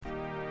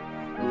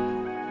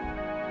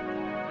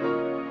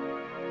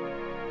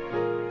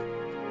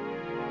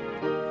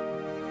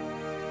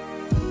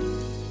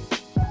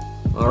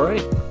All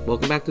right,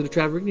 welcome back to the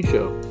Trav Rigney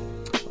Show.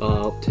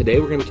 Today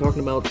we're going to be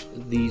talking about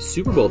the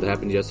Super Bowl that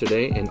happened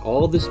yesterday, and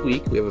all this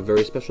week we have a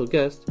very special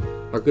guest,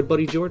 our good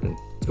buddy Jordan.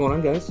 What's going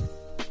on, guys?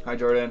 Hi,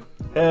 Jordan.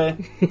 Hey,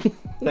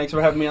 thanks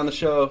for having me on the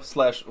show.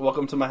 /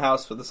 welcome to my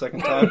house for the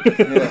second time.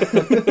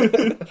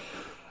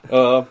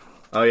 Oh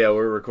yeah,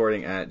 we're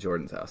recording at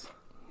Jordan's house.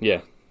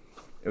 Yeah.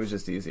 It was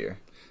just easier.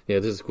 Yeah,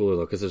 this is cooler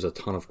though, because there's a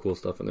ton of cool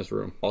stuff in this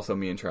room. Also,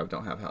 me and Trav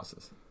don't have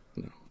houses.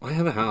 No. I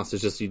have a house,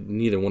 it's just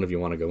neither one of you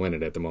want to go in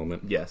it at the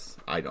moment. Yes,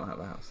 I don't have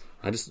a house.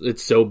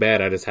 It's so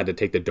bad I just had to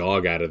take the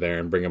dog out of there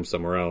and bring him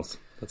somewhere else.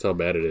 That's how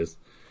bad it is.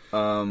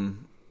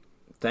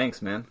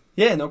 Thanks, man.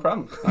 Yeah, no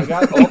problem. I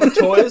got all the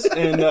toys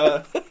and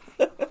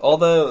all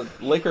the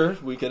liquor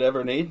we could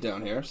ever need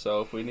down here,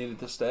 so if we needed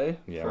to stay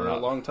for a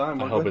long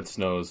time, I hope it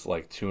snows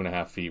like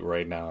 2.5 feet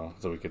right now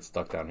so we get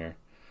stuck down here.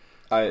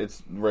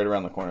 It's right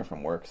around the corner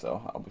from work,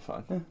 so I'll be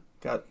fine. Yeah.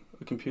 Got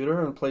a computer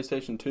and a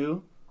PlayStation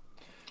 2.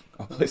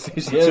 A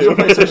PlayStation 2. Yeah, there's a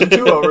PlayStation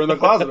 2 over in the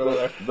closet over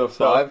there. The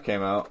 5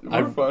 came out.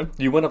 We're fine.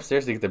 You went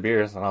upstairs to get the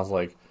beers, and I was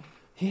like,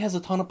 he has a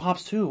ton of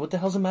pops too. What the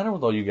hell's the matter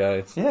with all you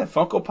guys? Yeah,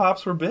 Funko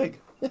Pops were big.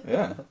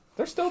 Yeah,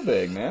 they're still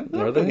big, man.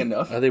 They're big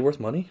enough. Are they worth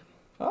money?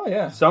 Oh,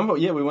 yeah.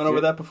 We went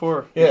over that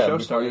before the Yeah, show before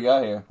started. you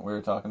got here, we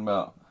were talking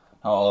about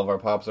how all of our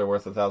pops are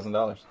worth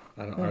 $1,000.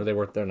 I don't. Are they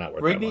worth? They're not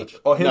worth that much.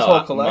 Oh, his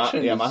whole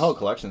collection. My whole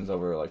collection's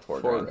over like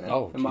 $4 grand.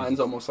 Oh, and mine's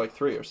almost like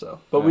 3 or so.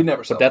 But we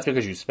never. But that's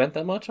because you spent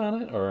that much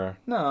on it, or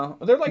No,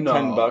 they're like No.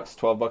 $10,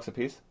 $12 a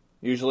piece.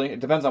 Usually,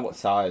 it depends on what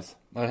size.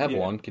 I have Yeah.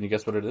 one. Can you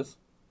guess what it is?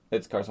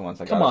 It's Carson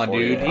Wentz. Come on,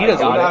 dude. You. He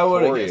doesn't- I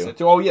would for have you. guessed it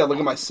too. Oh yeah, look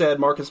at my sad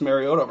Marcus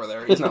Mariota over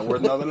there. He's not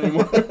worth nothing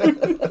anymore.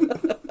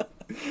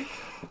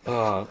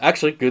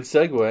 Actually, good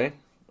segue.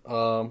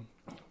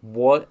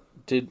 What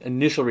did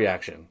initial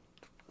reaction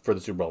for the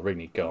Super Bowl?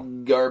 Rigney, go.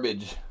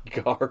 Garbage.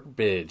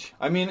 Garbage.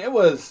 I mean, it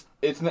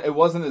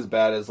wasn't as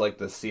bad as like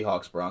the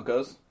Seahawks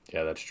Broncos.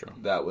 Yeah, that's true.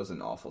 That was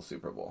an awful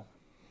Super Bowl.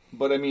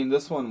 But I mean,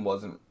 this one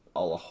wasn't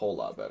a whole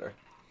lot better.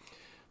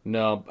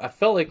 No, I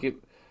felt like it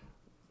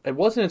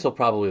wasn't until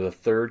probably the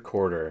third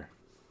quarter,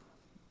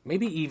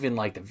 maybe even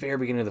like the very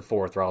beginning of the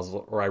fourth,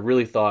 where I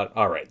really thought,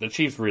 all right, the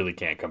Chiefs really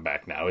can't come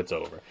back now. It's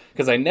over.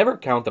 Because I never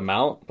count them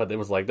out, but it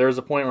was like there was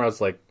a point where I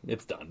was like,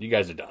 it's done. You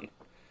guys are done.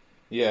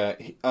 Yeah.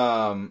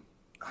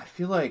 I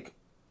feel like,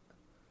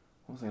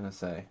 what was I gonna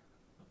say?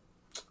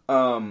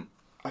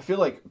 I feel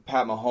like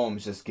Pat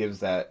Mahomes just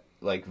gives that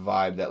like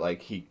vibe that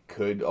like he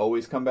could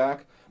always come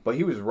back. But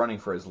he was running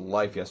for his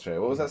life yesterday.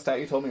 What was that stat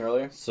you told me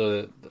earlier?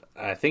 So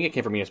I think it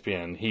came from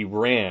ESPN. He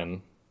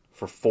ran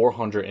for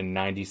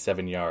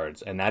 497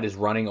 yards, and that is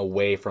running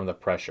away from the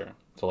pressure.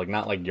 So like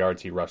not like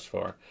yards he rushed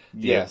for.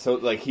 So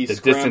like he the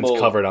scrambled distance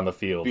covered on the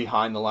field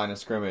behind the line of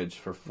scrimmage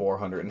for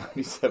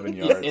 497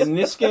 yards. In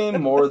this game,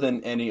 more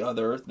than any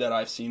other that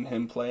I've seen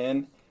him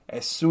playing,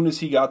 as soon as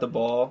he got the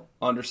ball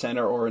under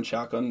center or in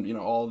shotgun,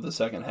 all of the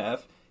second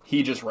half,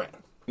 he just ran.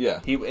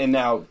 Yeah. And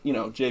now,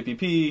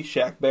 JPP,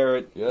 Shaq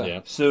Barrett, Yeah.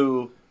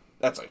 Sue,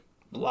 that's a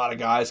lot of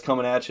guys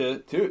coming at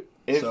you. Dude,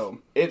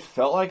 it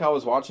felt like I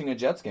was watching a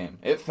Jets game.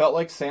 It felt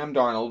like Sam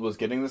Darnold was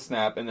getting the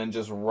snap and then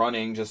just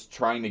running, just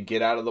trying to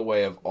get out of the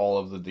way of all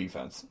of the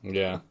defense.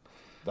 Yeah.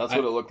 That's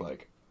what it looked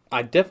like.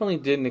 I definitely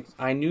didn't.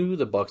 I knew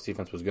the Bucs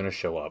defense was going to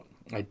show up.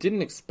 I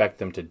didn't expect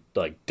them to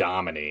like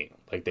dominate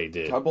like they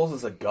did. Todd Bowles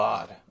is a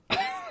god.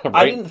 Right?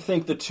 I didn't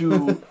think the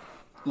two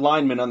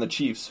linemen on the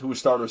Chiefs, who were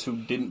starters who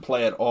didn't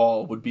play at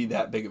all, would be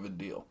that big of a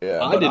deal.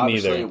 Yeah, I didn't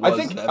obviously either. it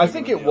was that I big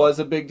think of a it deal. was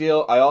a big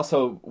deal. I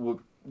also would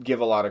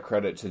give a lot of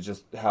credit to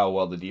just how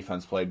well the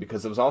defense played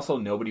because it was also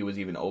nobody was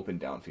even open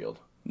downfield.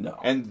 No.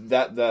 And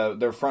that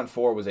their front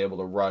four was able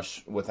to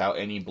rush without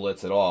any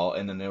blitz at all,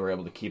 and then they were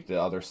able to keep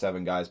the other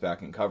 7 guys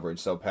back in coverage.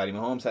 So Patty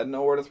Mahomes had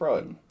nowhere to throw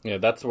it. Yeah,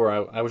 that's where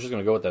I was just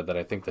going to go with that. That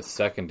I think the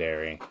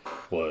secondary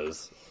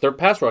was their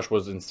pass rush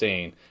was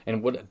insane,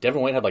 and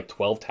Devin White had like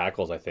 12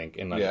 tackles, I think,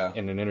 in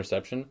an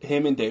interception.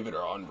 Him and David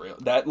are unreal.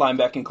 That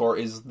linebacking core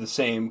is the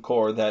same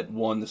core that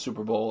won the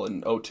Super Bowl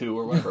in 2002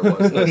 or whatever it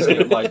was. The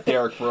same, like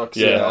Derek Brooks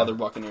and the other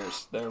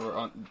Buccaneers. They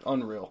were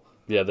unreal.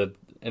 Yeah,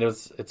 and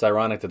it's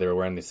ironic that they were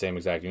wearing the same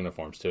exact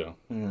uniforms too.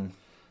 Mm.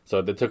 So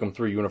it took them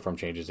 3 uniform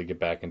changes to get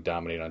back and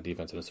dominate on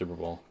defense in the Super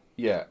Bowl.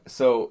 Yeah.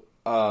 So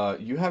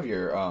you have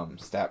your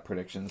stat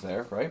predictions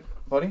there, right,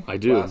 buddy? I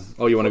do.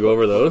 You want to go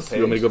over those? You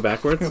want me to go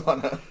backwards?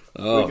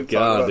 Oh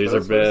God, these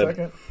are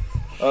bad.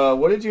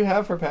 What did you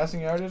have for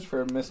passing yardage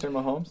for Mr.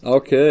 Mahomes?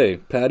 Okay,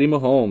 Patty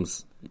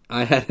Mahomes.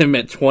 I had him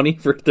at 20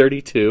 for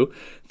 32,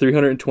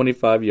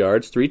 325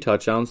 yards, 3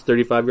 touchdowns,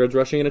 35 yards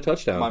rushing, and a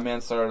touchdown. My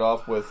man started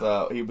off with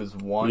he was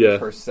 1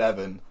 for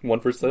 7. 1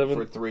 for 7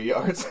 for 3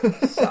 yards.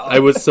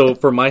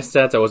 for my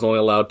stats, I was only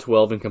allowed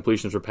 12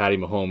 incompletions for Patty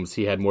Mahomes.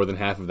 He had more than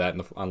half of that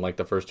on like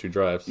the first 2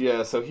 drives.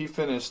 Yeah, so he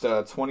finished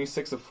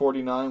 26 of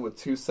 49 with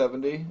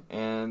 270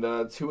 and 2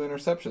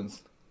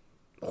 interceptions.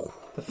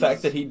 The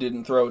fact that he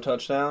didn't throw a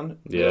touchdown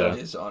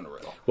is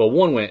unreal. Well,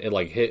 one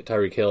it hit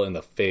Tyreek Hill in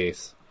the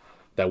face.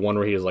 That one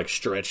where he was like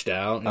stretched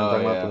out.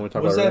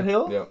 Was that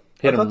Hill? Yep.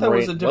 I thought that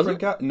was a different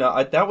guy.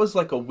 No, that was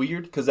like a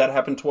weird, because that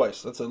happened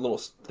twice. That's a little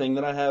thing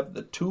that I have.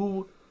 The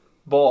 2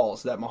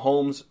 balls that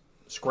Mahomes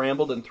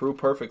scrambled and threw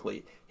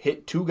perfectly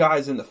hit two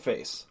guys in the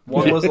face.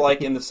 One was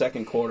like in the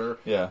second quarter,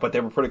 but they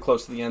were pretty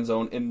close to the end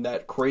zone. And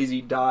that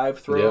crazy dive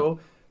throw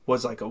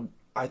was like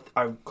I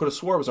could have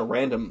swore it was a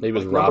random, maybe it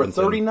was number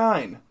Robinson.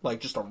 39, like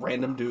just a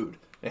random dude.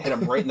 It hit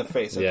him right in the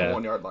face at the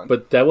 1 yard line.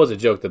 But that was a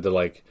joke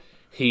that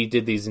he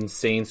did these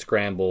insane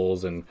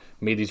scrambles and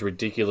made these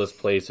ridiculous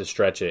plays to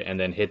stretch it, and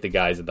then hit the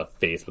guys in the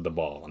face with the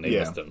ball, and they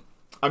missed him.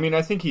 I mean,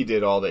 I think he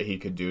did all that he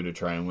could do to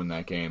try and win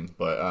that game,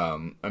 but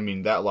I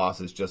mean, that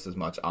loss is just as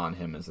much on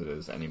him as it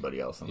is anybody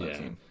else on that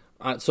team.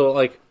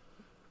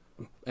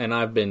 And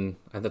I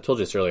told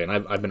you this earlier, and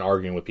I've been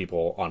arguing with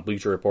people on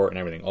Bleacher Report and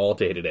everything all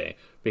day today,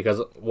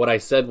 because what I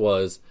said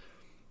was,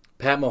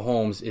 Pat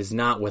Mahomes is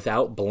not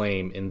without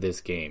blame in this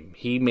game.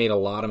 He made a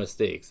lot of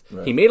mistakes.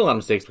 Right. He made a lot of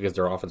mistakes because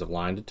their offensive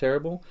line did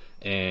terrible,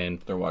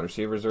 and their wide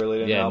receivers really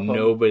didn't help him.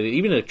 Nobody,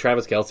 even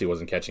Travis Kelce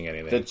wasn't catching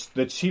anything.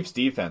 The Chiefs'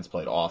 defense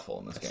played awful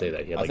in this game. I say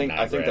that he had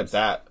I think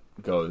that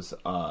goes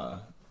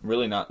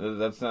really not.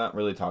 That's not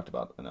really talked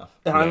about enough.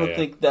 And I don't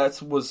think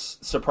that was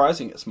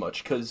surprising as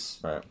much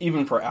because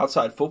even for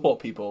outside football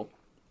people,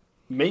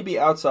 maybe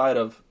outside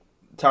of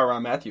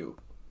Tyrann Mathieu.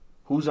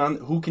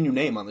 Who can you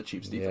name on the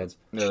Chiefs defense?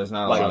 Yeah, there's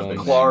not a lot of big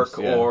Clark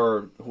names,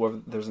 or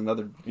whoever. There's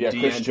another. Yeah,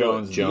 Chris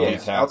Jones.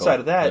 Outside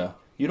of that,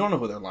 you don't know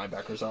who their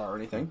linebackers are or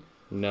anything.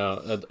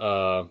 No,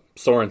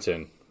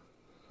 Sorensen.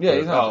 Yeah,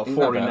 he's not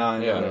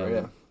 49.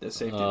 Yeah, the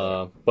safety.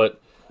 But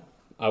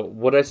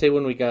what did I say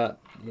when we got?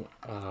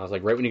 I was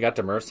like, right when you got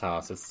to Murph's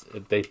house,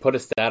 they put a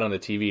stat on the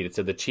TV that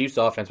said the Chiefs'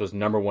 offense was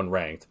number 1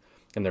 ranked,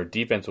 and their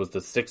defense was the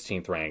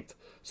 16th ranked.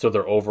 So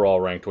their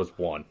overall ranked was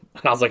 1.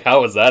 And I was like,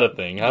 how is that a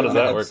thing? How does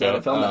that work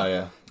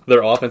out?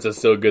 Their offense is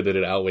so good that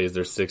it outweighs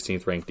their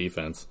 16th ranked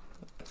defense.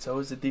 So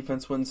is the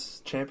defense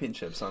wins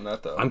championships on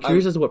that, though. I'm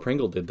curious as to what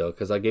Pringle did, though,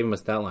 because I gave him a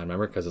stat line,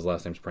 remember? Because his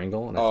last name's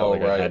Pringle, and I felt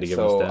like I had to give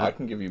him a stat. I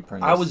can give you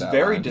Pringle's I was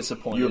very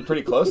disappointed. You were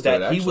pretty close to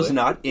that it, he was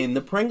not in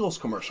the Pringles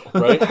commercial.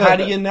 Right? How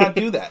do you not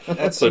do that?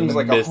 That seems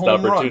like a missed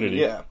home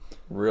opportunity. run. Yeah.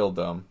 Real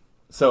dumb.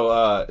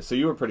 So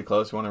you were pretty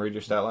close. You want to read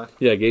your stat line?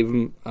 Yeah,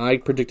 I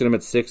predicted him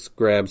at 6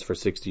 grabs for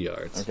 60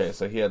 yards. Okay,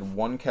 so he had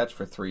 1 catch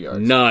for 3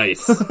 yards.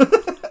 Nice.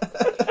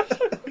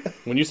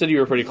 When you said you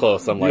were pretty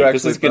close, I'm like,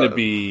 this is going to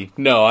be...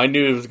 No, I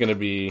knew it was going to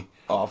be...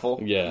 Awful?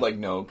 Yeah. Like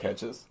no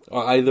catches?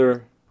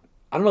 Either...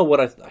 I don't know what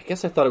I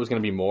guess I thought it was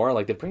going to be more.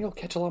 Like, did Pringle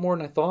catch a lot more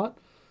than I thought?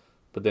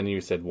 But then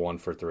you said 1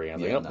 for 3. I'm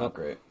like, not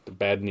great.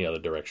 Bad in the other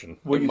direction.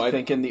 Were you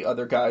thinking the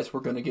other guys were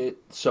going to get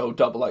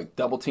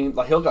double teamed?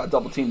 Like, Hill got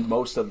double teamed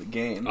most of the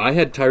game. I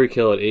had Tyreek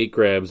Hill at 8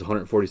 grabs,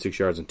 146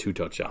 yards, and 2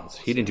 touchdowns.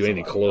 He didn't do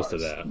anything close to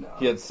that. No.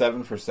 He had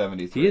 7 for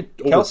 73.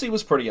 Kelce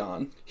was pretty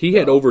on. He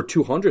had over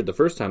 200 the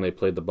first time they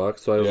played the Bucs,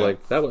 so I was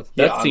like,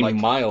 that seemed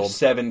mild.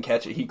 7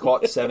 catches. He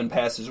caught 7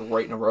 passes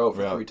right in a row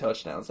for 3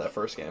 touchdowns that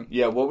first game.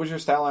 Yeah, what was your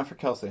stat line for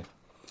Kelce?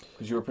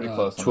 Because you were pretty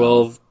close.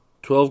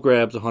 12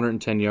 grabs,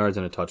 110 yards,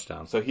 and a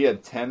touchdown. So he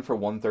had 10 for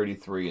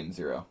 133 and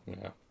 0.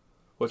 Yeah.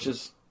 Which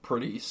is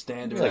pretty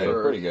standard.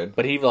 Pretty good.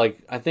 But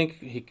I think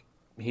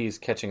he's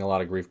catching a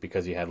lot of grief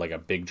because he had like a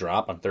big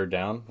drop on 3rd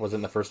down. Was it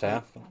in the first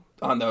half?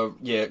 On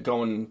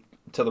going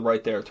to the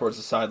right there towards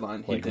the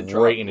sideline. He did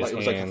right drop. in his hands. It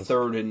was like a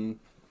 3rd and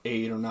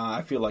 8 or 9.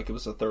 I feel like it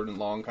was a 3rd and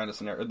long kind of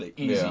scenario. The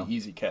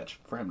easy catch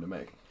for him to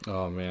make.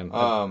 Oh man,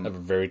 I have a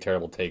very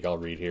terrible take I'll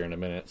read here in a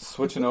minute.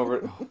 Switching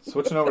over to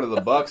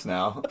the Bucs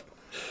now.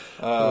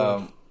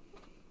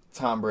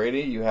 Tom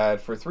Brady, you had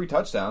for 3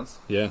 touchdowns.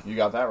 Yeah. You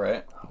got that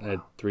right. I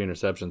had 3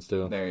 interceptions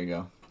too. There you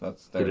go.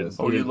 There it is.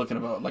 Were you looking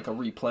about like a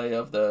replay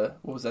of the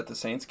the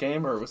Saints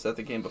game or was that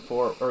the game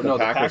before? Or the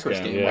Packers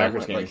game. Yeah,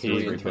 Packers game. Like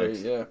 3 and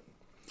 3.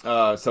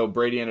 Yeah. So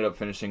Brady ended up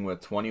finishing with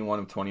 21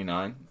 of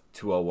 29,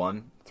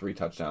 201, 3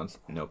 touchdowns,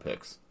 no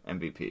picks.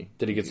 MVP.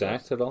 Did he get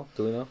sacked at all?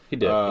 Do we know? He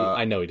did.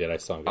 I know he did. I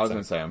saw him get sacked. I was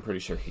going to say, I'm pretty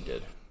sure he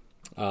did.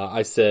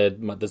 I said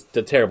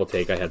the terrible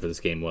take I had for this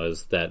game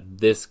was that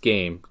this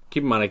game,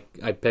 keep in mind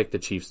I picked the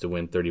Chiefs to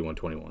win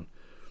 31-21.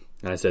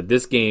 And I said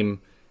this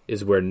game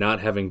is where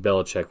not having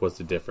Belichick was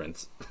the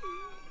difference.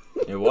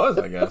 It was,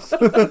 I guess.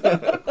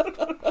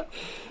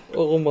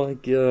 Oh my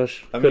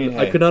gosh.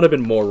 I could not have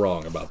been more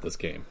wrong about this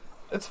game.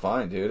 It's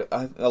fine, dude.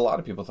 A lot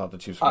of people thought the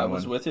Chiefs were going to win. I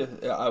was with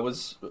you. I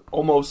was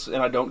almost, and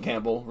I don't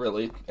gamble,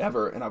 really,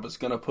 ever, and I was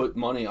going to put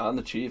money on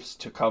the Chiefs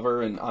to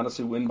cover and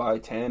honestly win by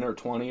 10 or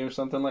 20 or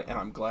something and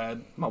I'm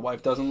glad my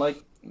wife doesn't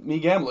like me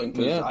gambling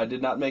because I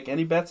did not make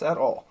any bets at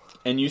all.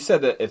 And you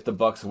said that if the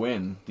Bucs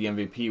win, the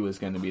MVP was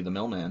going to be the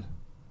Millman.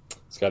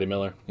 Scotty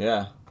Miller.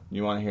 Yeah.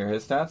 You want to hear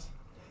his stats?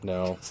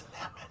 No.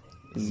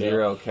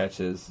 0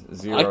 catches,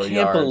 0 yards. I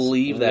can't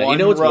believe that. You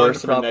know what's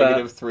worse about that?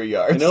 -3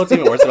 yards. You know what's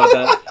even worse about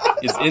that?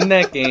 Is in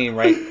that game,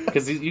 right?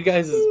 Because you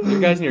guys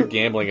and your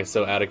gambling is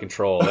so out of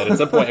control that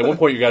at one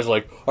point you guys are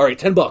like, all right,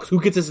 $10,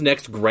 who gets this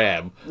next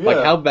grab? Yeah.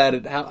 Like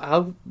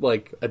how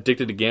like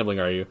addicted to gambling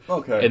are you?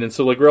 Okay. And then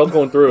so like we're all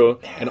going through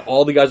and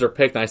all the guys are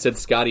picked and I said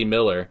Scotty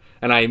Miller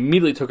And I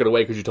immediately took it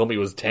away because you told me it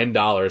was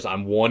 $10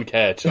 on one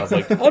catch. I was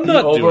like, I'm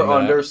not doing Over that.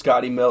 under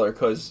Scotty Miller,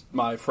 because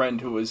my friend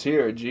who was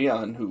here,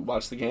 Gian, who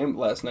watched the game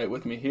last night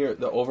with me here,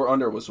 the over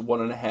under was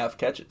 1.5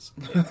 catches.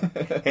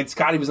 And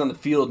Scotty was on the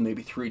field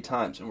maybe 3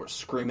 times, and we're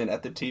screaming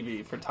at the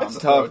TV for Tom It's to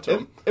throw it tough. to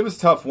him. It was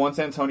tough. Once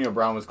Antonio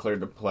Brown was cleared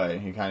to play,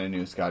 he kind of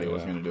knew Scotty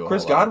wasn't going to do a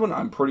Chris whole lot. Godwin,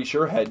 I'm pretty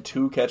sure, had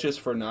 2 catches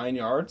for 9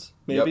 yards,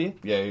 maybe. Yep.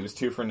 Yeah, he was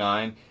 2 for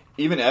 9.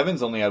 Even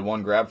Evans only had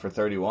 1 grab for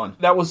 31.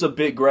 That was a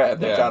big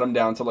grab that Yeah. got him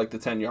down to like the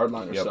 10-yard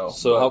line or Yep. so.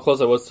 So how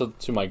close I was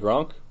to my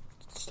Gronk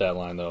stat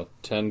line, though.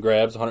 10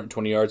 grabs,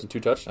 120 yards, and 2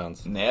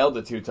 touchdowns. Nailed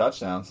the 2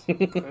 touchdowns. There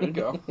you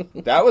go.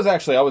 That was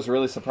actually, I was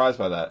really surprised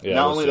by that. Yeah,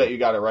 Not I was only too. that you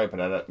got it right,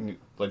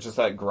 but just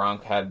that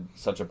Gronk had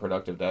such a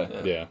productive day.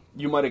 Yeah.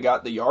 You might have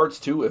got the yards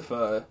too if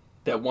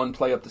that one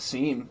play up the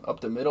seam,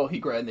 up the middle, he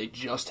grabbed and they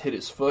just hit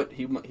his foot.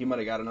 He might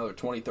have got another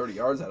 20, 30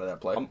 yards out of that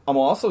play. I'm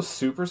also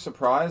super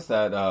surprised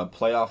that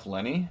playoff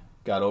Lenny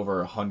got over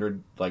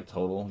 100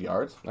 total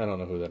yards. I don't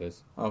know who that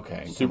is.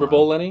 Okay. Super come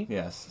Bowl on. Lenny?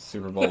 Yes,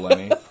 Super Bowl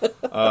Lenny.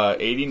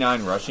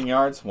 89 rushing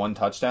yards, 1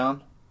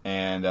 touchdown,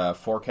 and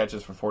 4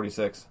 catches for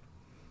 46.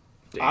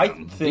 Damn, I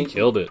he think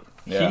killed it.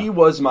 Yeah. He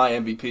was my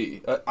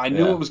MVP. I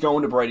knew Yeah. it was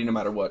going to Brady no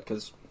matter what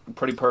because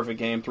pretty perfect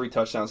game, 3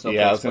 touchdowns, no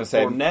Yeah, I picks. was gonna But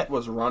say- Fournette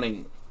was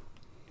running.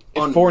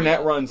 If unreal.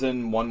 Fournette runs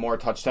in one more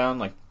touchdown,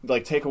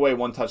 like take away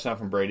 1 touchdown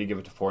from Brady, give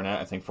it to Fournette,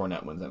 I think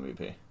Fournette wins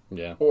MVP.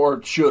 Yeah.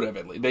 Or should have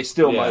at least. They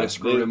still might have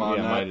screwed they- him on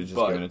yeah, that. might have just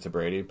but given it to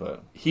Brady,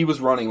 but he was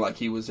running like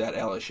he was at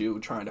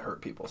LSU trying to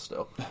hurt people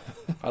still.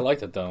 I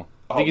liked it, though.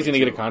 Oh, Think he's me going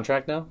to get too. a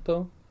contract now,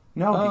 though?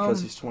 No,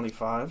 because he's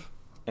 25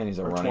 and he's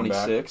a or running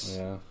back. 26.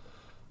 Yeah.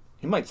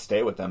 He might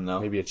stay with them though.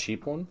 Maybe a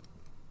cheap one?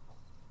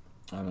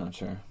 I'm not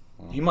sure.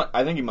 He might.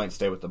 I think he might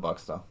stay with the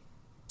Bucks though.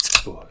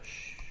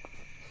 Bush.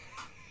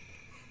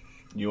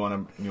 You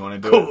want to do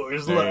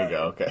Coors it? There Light. you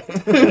go. Okay.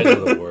 Guys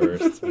are the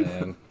worst,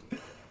 man.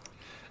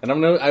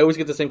 And I always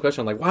get the same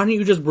question. I'm like, why don't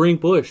you just bring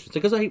Bush? It's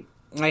because I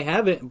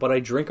have it, but I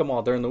drink them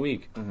all during the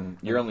week.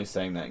 You're only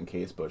saying that in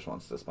case Bush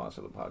wants to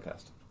sponsor the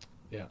podcast.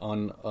 Yeah.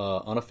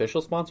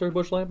 Unofficial sponsor of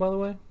Bush Light, by the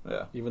way.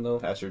 Yeah. Even though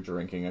Pass your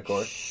drinking, of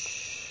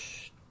course.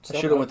 I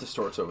should have went to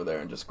Storts over there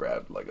and just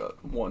grabbed like a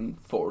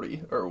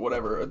 140 or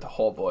whatever, the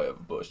whole boy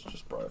of Bush,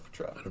 just brought it for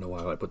Trav. I don't know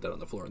why I put that on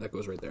the floor. That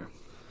goes right there.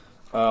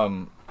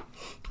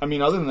 I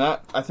mean, other than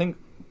that, I think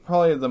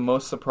probably the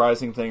most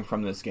surprising thing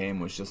from this game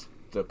was just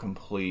the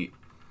complete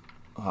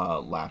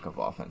lack of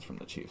offense from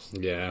the Chiefs.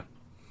 Yeah.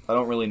 I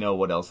don't really know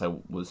what else I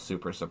was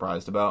super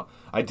surprised about.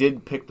 I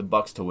did pick the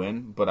Bucks to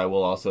win, but I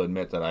will also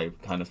admit that I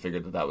kind of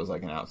figured that was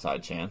like an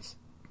outside chance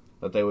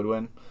that they would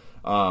win.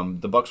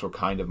 The Bucks were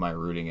kind of my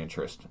rooting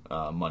interest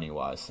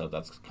money-wise, so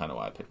that's kind of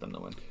why I picked them to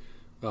win.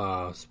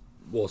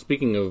 Well,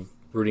 speaking of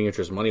rooting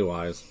interest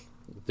money-wise,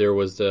 there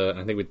was,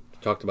 I think we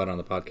talked about it on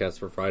the podcast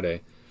for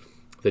Friday,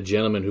 the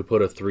gentleman who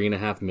put a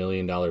 $3.5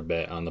 million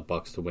bet on the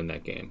Bucks to win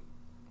that game.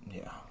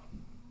 Yeah.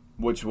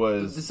 Which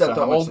was... Is that so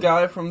the how much- old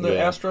guy from the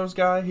Yeah. Astros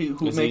guy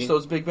who Is makes he?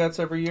 those big bets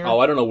every year? Oh,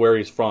 I don't know where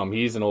he's from.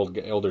 He's an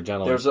older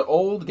gentleman. There's an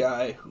old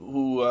guy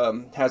who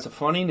has a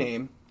funny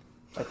name.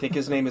 I think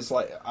his name is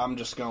I'm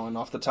just going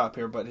off the top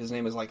here, but his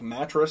name is like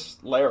Mattress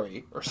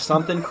Larry or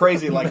something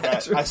crazy like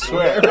that. I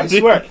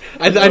swear.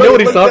 I know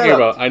what he's Look talking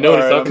that up. about. I know what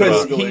he's talking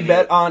Because about. he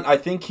bet on, I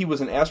think he was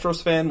an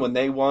Astros fan when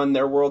they won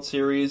their World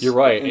Series. You're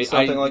right. And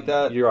something like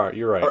that. You're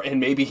right. And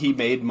maybe he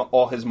made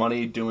all his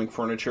money doing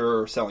furniture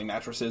or selling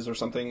mattresses or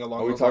something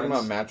along Are we those talking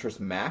lines. about Mattress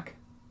Mac?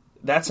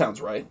 That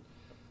sounds right.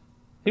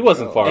 He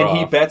wasn't far And off.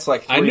 he bets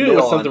like $3 I knew it was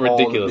mil something on all of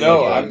ridiculous the like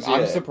No, that. games, I'm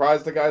yeah.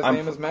 surprised the guy's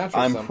name is Mattress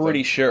I'm something.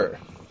 pretty sure.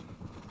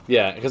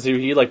 Yeah, because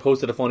he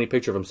posted a funny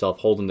picture of himself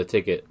holding the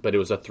ticket, but it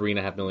was a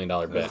 $3.5 million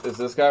bet. Is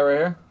this guy right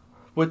here?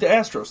 With the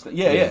Astros thing.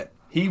 Yeah.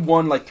 He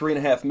won like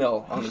 $3.5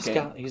 mil on the He's game.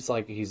 got- he's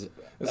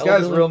This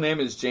guy's real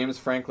name is James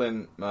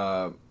Franklin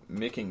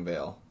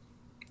Mickingvale,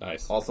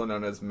 nice. also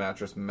known as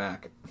Mattress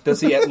Mac. Did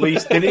he at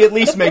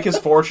least make his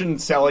fortune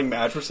selling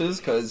mattresses?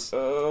 Because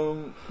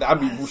I'd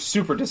be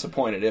super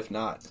disappointed if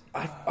not.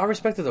 I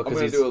respect it though I'm because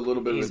gonna he's do a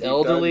little bit of a he's deep dive,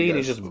 elderly you and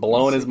he's guys. just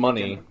blowing his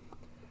money.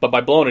 But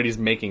by blowing it,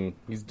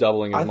 he's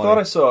doubling his I money. thought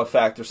I saw a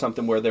fact or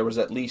something where there was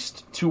at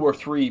least 2 or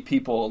 3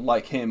 people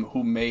like him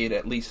who made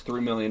at least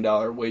 $3 million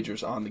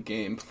wagers on the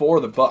game for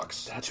the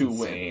Bucks That's to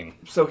insane.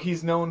 So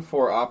he's known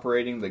for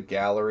operating the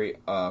Gallery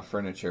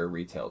furniture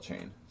retail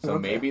chain. So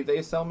Okay. maybe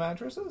they sell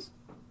mattresses?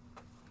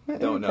 win.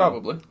 Don't know.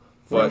 Probably.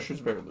 But- Furniture's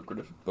very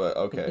lucrative. But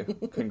okay,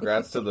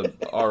 congrats to the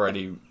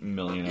already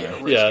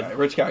millionaire.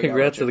 Rich guy.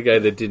 Congrats to the guy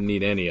that didn't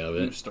need any of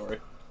New it. story.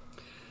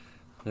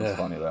 It's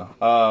funny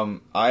though.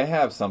 I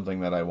have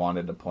something that I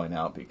wanted to point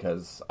out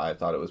because I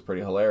thought it was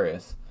pretty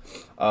hilarious.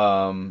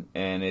 And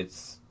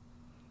it's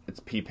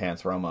Pee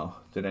Pants Romo.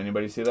 Did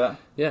anybody see that?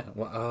 Yeah.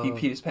 Well, He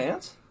peed his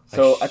pants?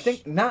 So I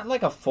think not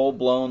like a full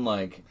blown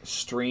like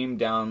stream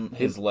down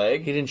his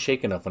leg. he didn't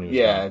shake enough when he was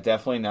Yeah, done.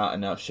 definitely not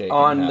enough shaking.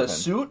 On the happened.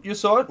 suit, you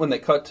saw it when they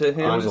cut to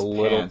him? On On his his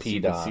little pants, pee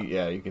you could dot. see-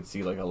 yeah, you could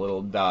see like a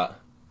little dot.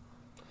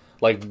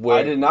 Like where,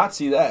 I did not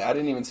see that. I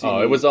didn't even see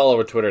Oh, it was all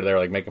over Twitter. They were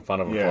like making fun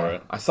of him for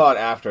it. I saw it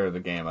after the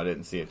game. I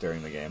didn't see it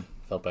during the game.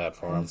 Felt bad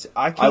for him.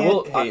 I can't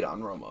will- hate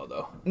on Romo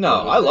though.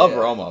 No, I love Yeah.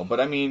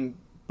 Romo,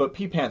 but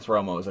Pee Pants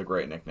Romo is a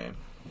great nickname.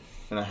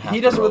 And I have He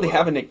to doesn't roll really with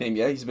have it. a nickname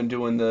yet. He's been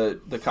doing the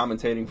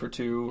commentating for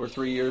 2 or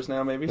 3 years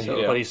now, maybe. So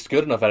Yeah. But he's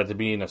good enough at it to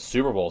be in a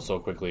Super Bowl so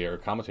quickly or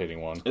commentating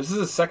one. This is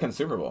his second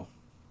Super Bowl.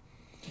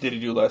 did he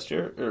do last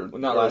year or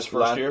Not or last his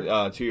first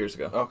year? 2 years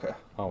ago. Okay.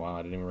 Oh wow,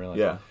 I didn't even realize.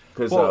 Yeah,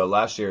 because Well,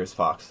 last year is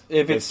Fox.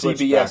 If They it's switched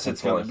CBS, back and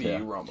it's going to forth, be yeah.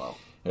 Romo.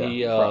 Yeah,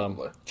 He,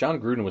 probably. John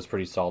Gruden was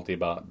pretty salty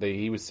about.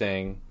 He was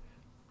saying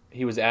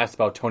he was asked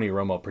about Tony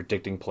Romo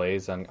predicting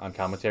plays on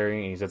commentary,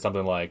 and he said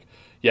something like,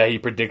 "Yeah, he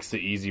predicts the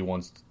easy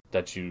ones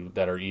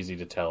that are easy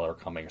to tell are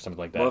coming, or something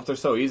like that." Well, if they're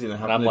so easy, then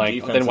how and come I'm the like,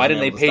 defense then why isn't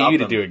didn't they able pay stop you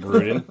to them? do it,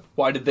 Gruden?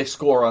 Why did they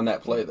score on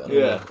that play then?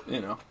 Yeah.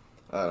 You know.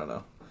 I don't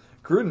know.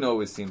 Gruden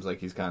always seems like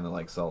he's kind of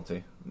like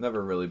salty.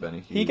 Never really been a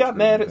huge. He got Gruden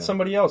mad at fan.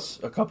 somebody else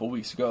a couple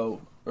weeks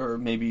ago, or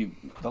maybe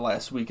the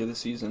last week of the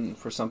season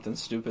for something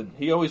stupid.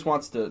 He always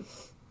wants to.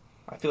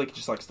 I feel like he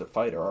just likes to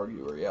fight or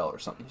argue or yell or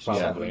something. He's just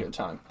having Probably. a good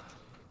time.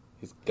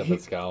 He's got He-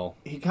 that scowl.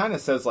 He kind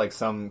of says like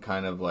some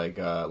kind of like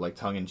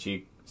tongue in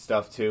cheek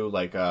stuff too,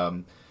 like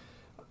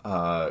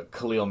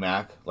Khalil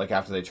Mack. Like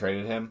after they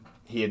traded him,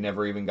 he had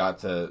never even got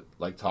to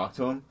like talk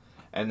to him,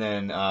 and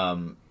then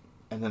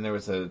there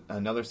was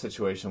another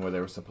situation where they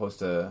were supposed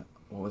to.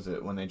 What was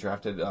it when they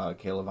drafted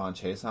Caleb Von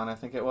Chason? I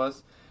think it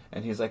was.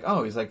 And he's like,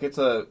 it's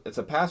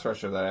a pass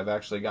rusher that I've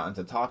actually gotten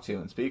to talk to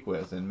and speak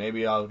with, and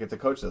maybe I'll get to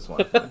coach this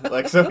one.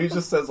 Like, so he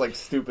just says like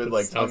stupid,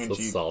 like tongue Sounds in so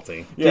cheek.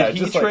 salty. Yeah, Did he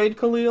just like- trade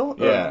Khalil?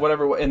 Or Yeah.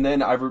 whatever. And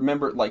then I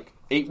remember like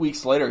 8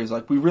 weeks later, he's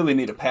like, "We really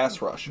need a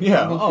pass rush."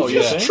 Yeah. He Oh, you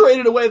just think?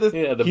 traded away the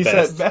The He said-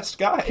 best. best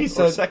guy. He Or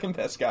said- second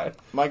best guy.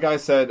 My guy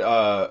said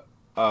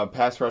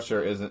pass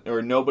rusher isn't,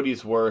 or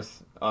nobody's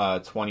worth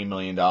 $20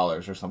 million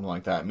or something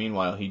like that.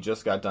 Meanwhile, he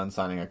just got done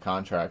signing a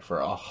contract for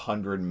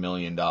 $100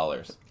 million.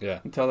 Yeah,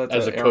 Tell that to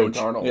as a Aaron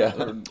coach. Darnold.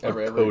 Yeah.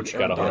 Or coach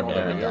got Aaron $100 Darnold million.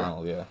 every year.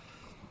 Donald, yeah.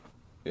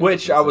 Yeah,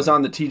 Which that's I was insane.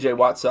 on the TJ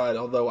Watt side,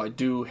 although I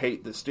do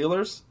hate the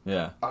Steelers.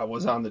 Yeah, I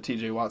was on the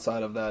TJ Watt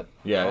side of that.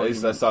 yeah. At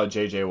least I argument. saw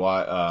JJ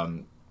Watt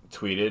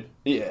tweeted,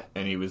 Yeah.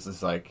 and he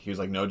was like,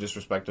 no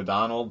disrespect to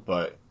Donald,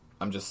 but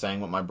I'm just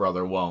saying what my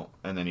brother won't.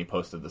 And then he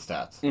posted the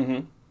stats.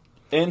 Mm-hmm.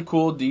 And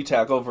cool D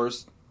tackle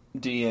versus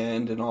D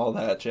end and all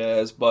that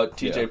jazz. But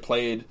TJ Yeah.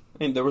 played,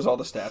 and there was all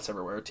the stats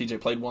everywhere. TJ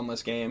played one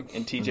less game,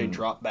 and TJ Mm-hmm.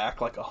 dropped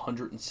back like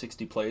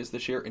 160 plays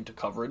this year into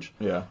coverage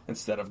Yeah,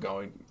 instead of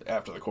going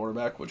after the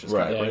quarterback, which is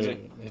Right. kind of Yeah,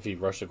 crazy. if he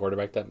rushed the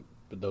quarterback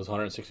those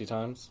 160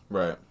 times,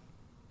 right.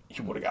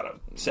 He would have got a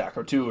sack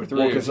or 2 or 3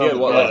 Well, or because he had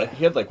something. what, Yeah. like,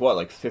 he had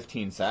like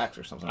 15 sacks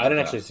or something. I didn't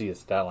like actually that. see his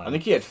stat line. I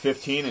think he had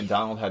 15, and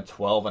Donald had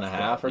 12 and a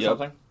half or Yep.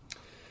 something.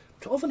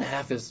 12 and a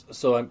half is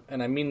so.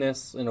 And I mean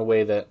this in a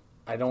way that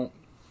I don't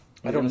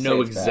You're gonna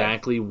know say it's bad.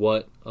 exactly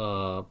what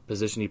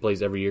position he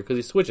plays every year because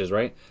he switches,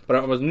 right? But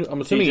I'm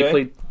assuming he TJ?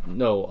 played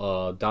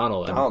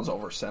Donald. Donald's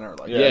over center.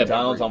 Like Yeah, every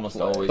Donald's almost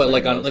play. always. But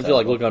like on on, if you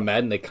like look on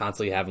Madden, they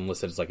constantly have him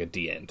listed as like a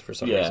D end for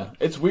some yeah, reason.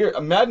 it's weird.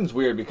 Madden's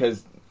weird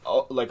because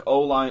like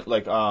O line,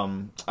 like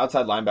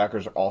outside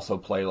linebackers also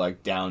play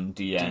like down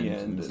D end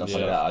and stuff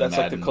like yeah. that. on That's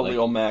like the Madden.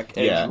 Khalil Mack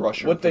edge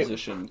rusher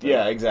position. thing.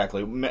 Yeah,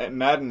 exactly.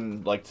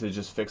 Madden, like to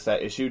just fix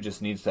that issue,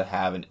 just needs to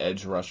have an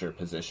edge rusher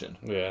position.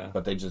 Yeah.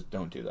 But they just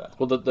don't do that.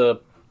 Well,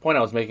 the point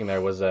I was making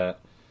there was that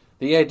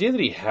the idea that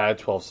he had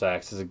 12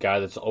 sacks is a guy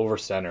that's over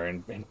center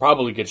and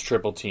probably gets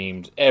triple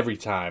teamed every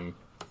time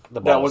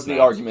the ball That was the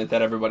snaps. argument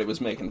that everybody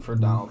was making for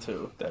Donald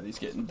too, that he's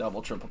getting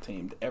double, triple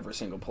teamed every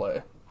single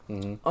play.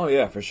 Oh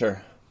yeah, for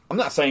sure. I'm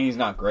not saying he's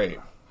not great,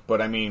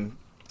 but I mean,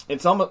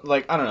 it's almost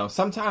like I don't know.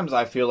 Sometimes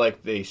I feel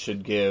like they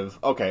should give.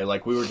 Okay,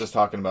 like we were just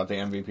talking about the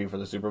MVP for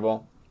the Super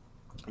Bowl.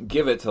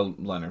 Give it to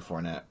Leonard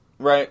Fournette,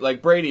 right?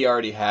 Like Brady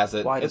already has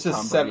it. Why It's does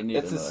his Tom Brady need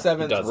It's his another?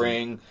 seventh He doesn't.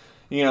 ring.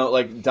 You know,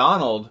 like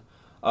Donald.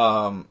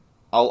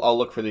 I'll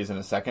look for these in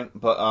a second,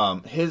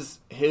 but his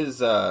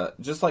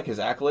just like his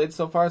accolades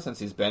so far since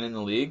he's been in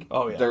the league,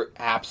 Oh, yeah. they're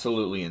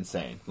absolutely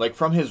insane. Like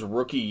from his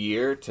rookie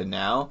year to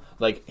now,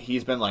 like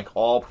he's been like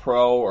All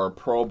Pro or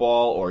Pro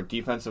Ball or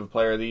Defensive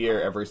Player of the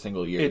Year every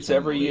single year. It's he's in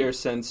every the league. year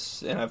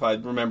since, and if I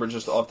remember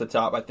just off the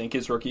top, I think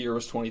his rookie year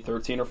was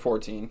 2013 or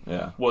 14.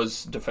 Yeah.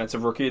 Was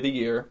Defensive Rookie of the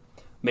Year.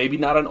 Maybe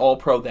not an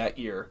All-Pro that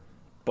year,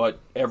 but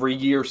every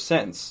year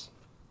since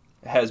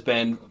has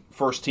been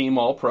first team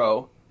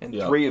All-Pro, and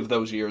Yeah. 3 of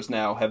those years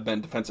now have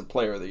been Defensive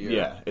Player of the Year.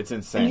 Yeah, it's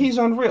insane. And he's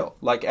unreal.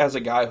 Like, as a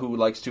guy who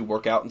likes to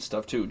work out and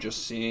stuff, too,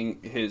 just seeing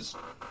his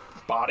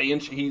body,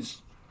 and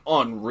he's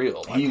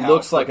unreal. he how-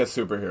 looks like a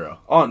superhero.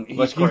 He's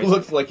Like he crazy.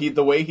 looks like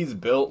the way he's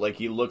built. Like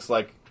he looks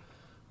like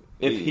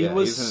If he yeah,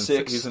 was he's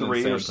an 6'3"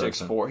 insane or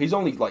person. 6'4", he's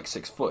only like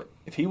 6 foot.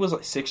 If he was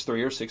like 6'3"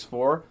 or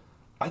 6'4",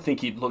 I think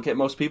he'd look at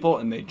most people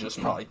and they'd just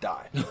probably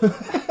die.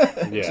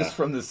 Yeah. just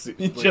from the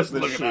Just the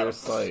looking sheer at him.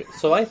 sight.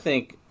 So I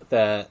think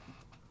that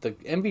the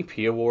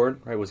MVP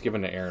award, right, was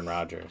given to Aaron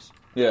Rodgers.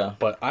 Yeah,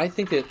 But I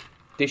think that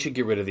they should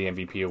get rid of the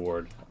MVP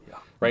award.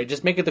 right?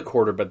 Just make it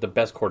the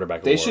best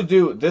quarterback. They award. should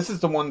do. This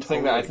is the one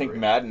thing that I Totally think agree.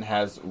 Madden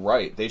has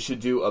right. They should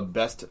do a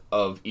best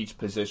of each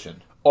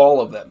position.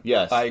 All of them.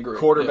 Yes, I agree.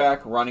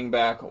 Quarterback, running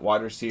back,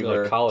 wide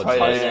receiver, Like college Tight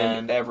guys.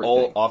 end, everything.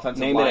 all offensive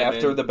Name lineman. it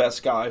after the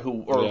best guy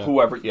or Yeah.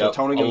 whoever, Yep. the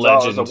Tony A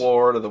Gonzalez legend.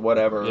 award or the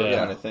whatever Yeah.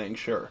 kind of thing.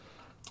 Sure.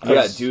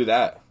 Yeah, do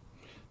that.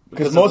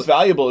 Because most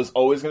valuable is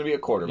always going to be a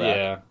quarterback.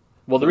 Yeah.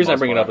 Well, the reason I most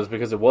bring it up part. is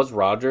because it was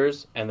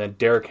Rodgers, and then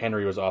Derrick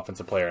Henry was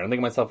offensive player. And I'm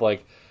thinking to myself,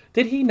 like,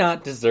 did he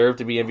not deserve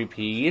to be MVP?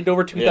 He had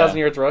over 2,000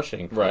 Yeah. yards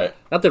rushing. Right.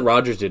 Not that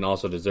Rodgers didn't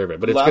also deserve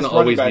it, but it's going to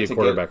always be a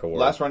quarterback award.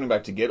 Last running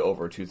back to get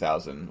over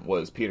 2,000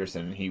 was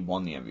Peterson, and he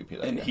won the MVP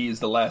that And year. he's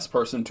the last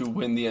person to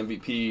win the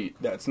MVP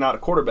that's not a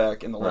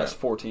quarterback in the last Right.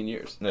 14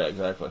 years. Yeah,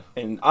 exactly.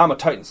 And I'm a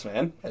Titans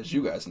fan, as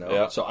you guys know,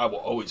 Yeah. so I will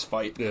always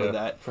fight Yeah. for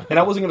that. And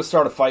I wasn't going to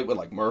start a fight with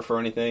like Murph or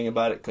anything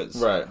about it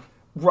because Right.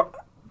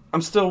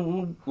 I'm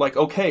still like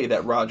okay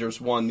that Rodgers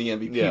won the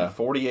MVP. Yeah.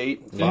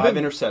 48, Yeah. 5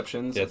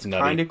 interceptions. Yeah, it's It's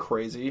nutty. kind of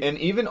crazy. And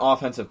even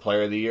Offensive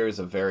Player of the Year is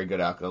a very good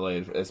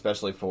accolade,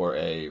 especially for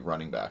a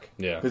running back.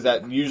 Yeah. Because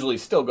that usually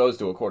still goes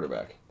to a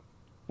quarterback.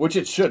 Which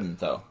it shouldn't,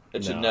 though.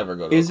 It should No. never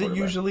go to Is a it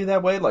quarterback. usually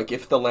that way? Like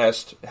if the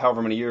last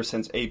however many years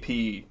since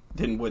AP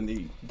didn't win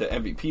the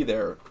MVP,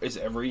 there is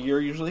every year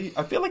usually.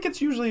 I feel like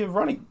it's usually a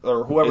running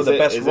or whoever Is the it-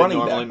 best is it running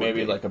normally back would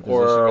maybe be. like a position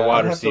or a guy? wide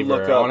I'd have to receiver.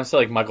 look I up- want to say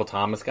like Michael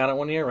Thomas got it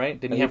one year, right?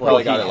 Didn't he He have probably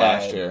like, got it He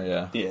last had- year,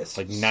 yeah. Yes,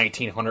 like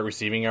 1,900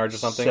 receiving yards or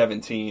something?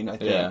 17, I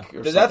think. Yeah.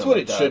 or That's something what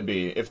like it that. should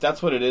be. If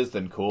that's what it is,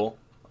 then cool.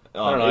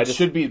 don't know, I It just-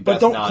 should be But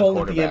best don't call it the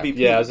non-quarterback. MVP.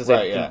 Yeah, I was going to say,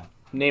 Right, yeah.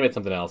 name it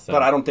something else. Then.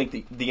 But I don't think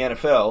the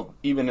NFL,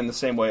 even in the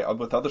same way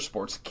with other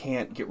sports,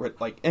 can't get rid.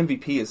 Like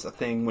MVP is a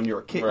thing when you're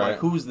a kid. Right. Like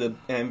who's the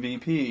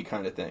MVP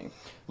kind of thing.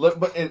 Look,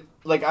 but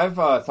like I've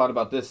thought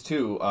about this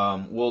too.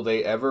 Will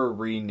they ever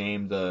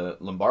rename the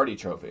Lombardi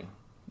Trophy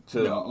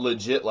to No.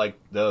 legit like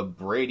the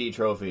Brady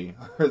Trophy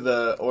or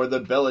the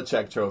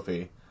Belichick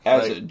Trophy?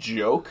 As Like- a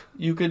joke,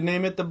 you could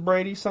name it the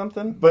Brady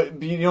something.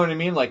 But you know what I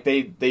mean? Like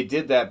they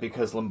did that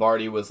because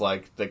Lombardi was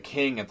like the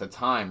king at the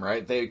time,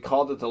 right? They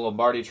called it the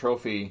Lombardi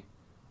Trophy.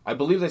 I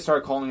believe they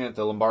started calling it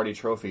the Lombardi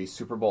Trophy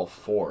Super Bowl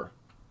 4.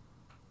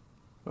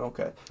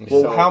 Okay.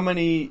 So- Well, how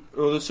many?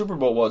 Well, the Super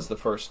Bowl was the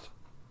first.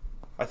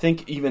 I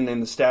think even in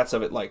the stats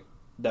of it, like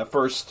that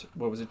first,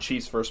 what was it?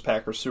 Chiefs versus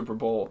Packers Super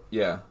Bowl.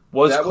 Yeah,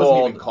 Was that called-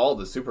 wasn't even called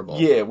the Super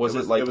Bowl. Yeah, was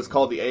it like- it was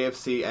called the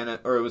AFC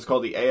or it was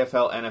called the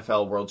AFL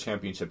NFL World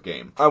Championship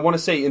game. I want to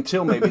say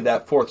until maybe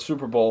that fourth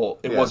Super Bowl,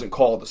 it Yeah. wasn't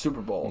called the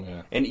Super Bowl.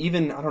 Yeah. And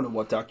even I don't know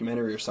what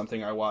documentary or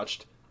something I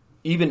watched.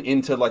 Even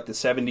into like the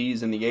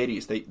 70s and the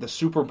 80s, the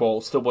Super Bowl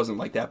still wasn't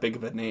like that big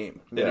of a name.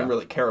 They Yeah. didn't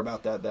really care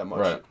about that much.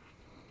 Right.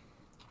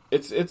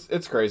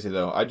 It's crazy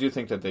though. I do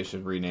think that they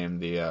should rename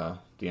the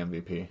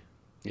MVP.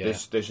 Yeah.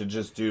 They should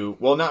just do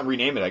not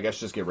rename it. I guess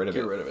just get rid of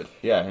Get it. rid of it.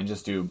 Yeah, and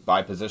just do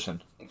by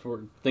position. If we're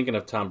thinking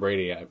of Tom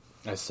Brady,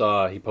 I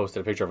saw he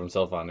posted a picture of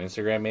himself on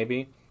Instagram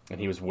maybe, and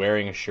he was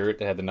wearing a shirt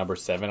that had the number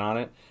 7 on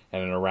it,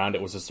 and then around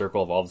it was a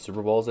circle of all the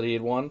Super Bowls that he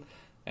had won.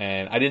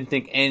 And I didn't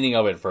think anything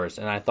of it at first,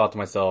 and I thought to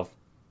myself,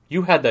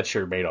 you had that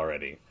shirt made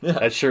already. Yeah.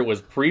 That shirt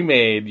was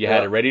pre-made. You had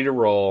Yeah. it ready to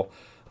roll.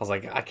 I was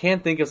like, I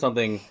can't think of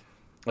something.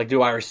 Like,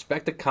 do I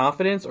respect the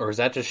confidence, or is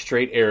that just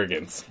straight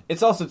arrogance?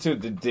 It's also too.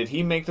 Did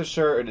he make the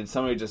shirt, or did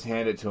somebody just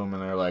hand it to him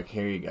and they're like,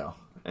 "Here you go,"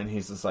 and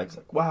he's just like,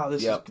 Wow,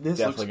 this "Yep, looks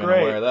definitely gonna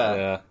great. wear that."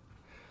 Yeah.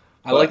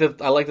 I But-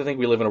 like to think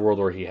we live in a world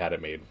where he had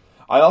it made.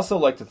 I also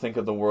like to think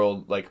of the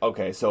world like,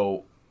 okay,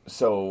 so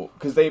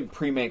because they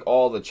pre-make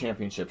all the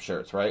championship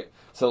shirts, right?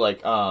 So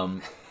like,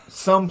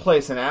 some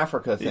place in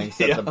Africa thinks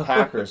that Yeah. the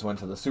Packers went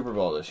to the Super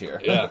Bowl this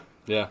year. Yeah,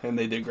 yeah. And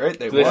they did great.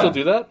 Do they still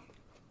do that?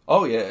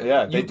 Oh yeah,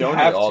 Yeah, they You donate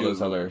have all to.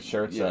 those other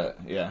shirts.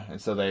 Yeah.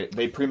 And so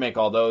they pre-make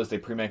all those. They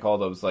pre-make all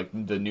those like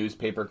the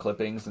newspaper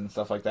clippings and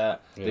stuff like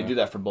that. They Yeah. do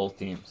that for both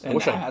teams. And I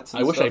wish hats I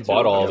and wish I stuff,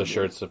 bought too. all Yeah. the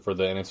shirts for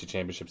the NFC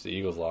Championships the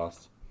Eagles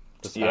lost.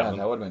 Just have Yeah, them.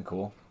 that would have been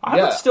cool. I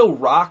yeah, would still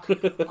rock if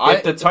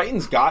the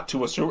Titans got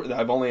to a Super.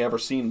 I've only ever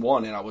seen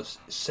one, and I was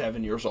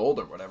 7 years old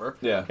or whatever.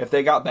 Yeah. If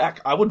they got back,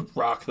 I would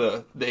rock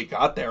the "they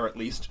got there" at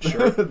least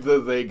shirt,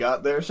 they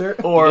got their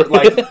shirt. or or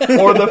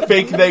the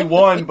fake "they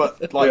won"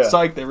 but like Yeah.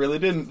 psych they really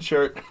didn't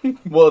shirt.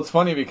 Well, it's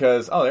funny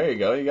because there you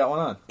go, you got one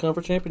on,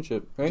 Conference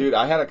championship, right? dude.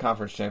 I had a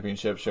conference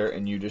championship shirt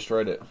and you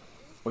destroyed it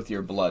with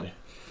your blood.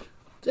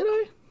 Did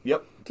I?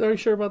 Yep. Are you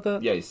sure about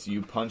that? Yes,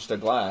 you punched a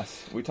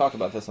glass. We talked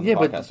about this on the Yeah,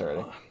 but- podcast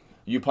already.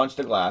 You punched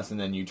a glass and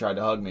then you tried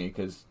to hug me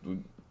because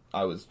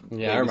I was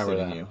Yeah, I remember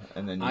babysitting that. you.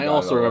 And then you I got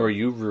also it all remember over.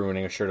 you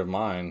ruining a shirt of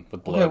mine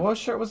with blood. Okay, what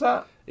shirt was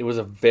that? It was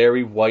a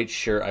very white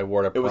shirt I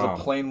wore to It prom. was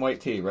a plain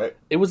white tee, right?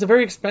 It was a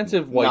very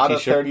expensive white Not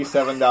t-shirt. a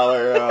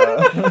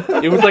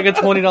 $37. It was like a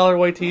 $20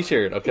 white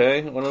t-shirt,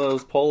 okay? One of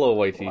those polo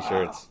white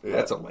t-shirts.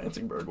 That's a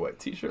Lansingburg white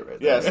T-shirt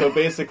right Yeah, there. so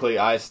basically,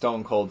 I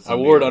stone cold. I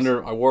wore it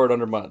under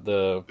my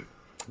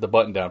the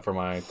button down for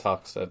my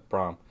tux at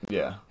prom.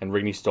 Yeah, And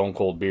Rigney Stone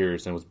Cold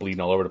beers and was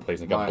bleeding all over the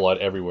place and got My- blood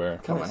everywhere.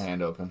 cut my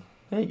hand open.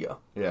 There you go.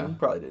 Yeah, You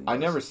probably didn't. I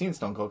notice. never seen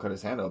Stone Cold cut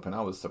his hand open.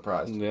 I was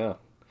surprised. Yeah.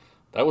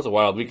 That was a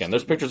wild weekend.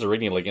 There's pictures of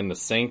Rigney like in the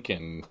sink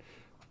and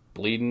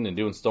bleeding and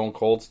doing Stone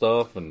Cold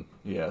stuff and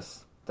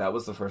Yes, that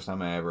was the first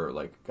time I ever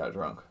got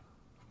drunk.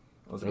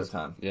 It was a good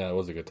time. Yeah, it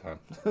was a good time.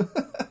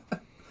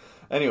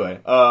 Anyway,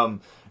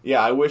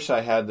 yeah, I wish I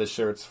had the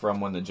shirts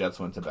from when the Jets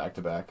went to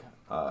back-to-back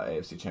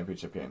AFC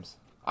Championship games.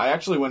 I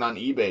actually went on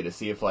eBay to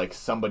see if like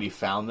somebody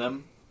found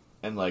them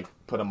and like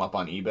put them up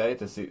on eBay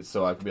to see,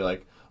 so I could be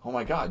like, oh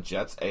my god,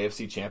 Jets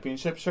AFC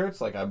Championship shirts?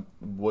 Like I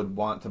would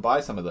want to buy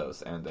some of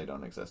those, and they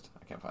don't exist.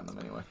 I can't find them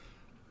anyway.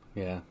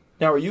 Yeah.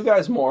 Now, are you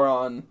guys more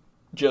on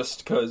just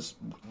because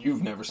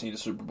you've never seen a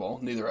Super Bowl?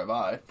 Neither have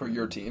I for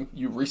your team.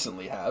 You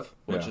recently have,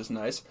 which is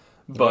nice.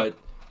 But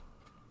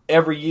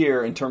every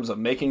year, in terms of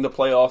making the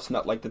playoffs,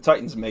 not like the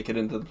Titans make it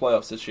into the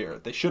playoffs this year.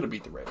 They should have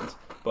beat the Ravens,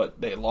 but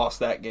they lost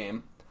that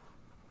game.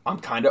 I'm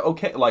kind of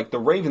okay. Like, the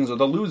Ravens are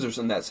the losers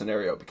in that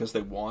scenario because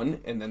they won,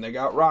 and then they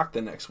got rocked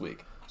the next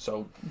week.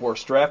 So,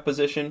 worst draft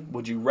position.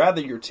 Would you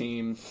rather your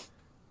team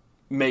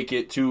make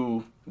it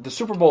to... The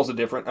Super Bowls are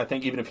different. I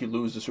think even if you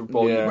lose the Super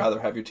Bowl, you'd rather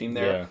have your team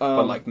there. Yeah.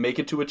 But, like, make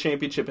it to a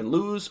championship and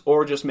lose,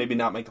 or just maybe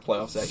not make the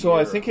playoffs that year. So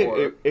I think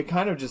it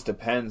kind of just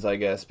depends, I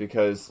guess,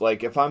 because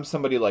like if I'm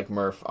somebody like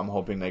Murph, I'm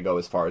hoping they go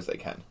as far as they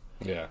can.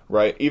 Yeah.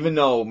 Right? Even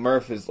though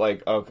Murph is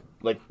like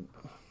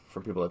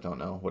for people that don't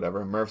know,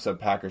 whatever, Murph's a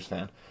Packers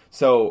fan.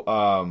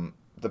 So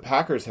the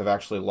Packers have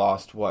actually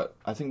lost what?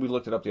 I think we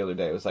looked it up the other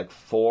day. It was like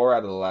 4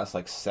 out of the last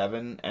like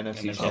 7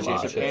 NFC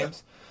Championship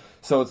games.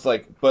 So it's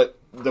like, but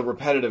the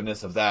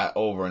repetitiveness of that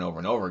over and over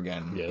and over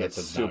again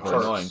gets super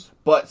annoying.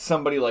 But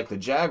somebody like the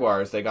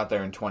Jaguars, they got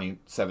there in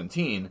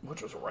 2017.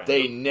 Which was random.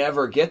 They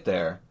never get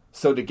there.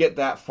 So to get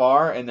that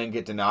far and then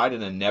get denied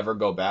and then never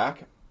go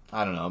back,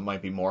 I don't know, it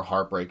might be more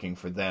heartbreaking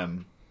for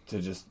them to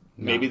just...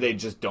 Maybe they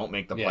just don't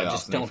make the playoffs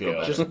just and don't feel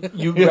go. better.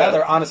 You'd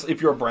rather, honestly,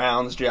 if you're a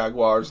Browns,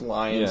 Jaguars,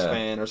 Lions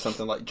fan or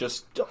something like,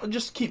 just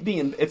keep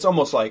being. It's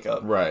almost like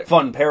a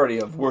fun parody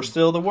of "we're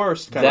still the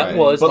worst." Kind That of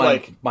was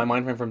but my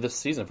mind frame from this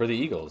season for the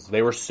Eagles.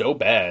 They were so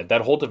bad.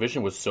 That whole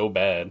division was so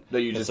bad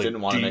that you just didn't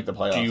want to make the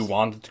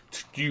playoffs.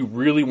 Do you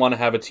really want to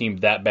have a team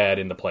that bad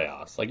in the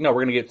playoffs? Like, no,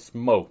 we're going to get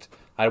smoked.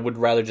 I would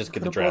rather just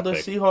get the draft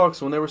pick. The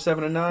Seahawks when they were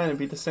 7-9 and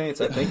beat the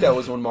Saints. I think that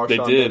was when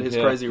Marshawn did his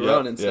crazy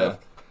run and stuff.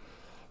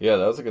 Yeah,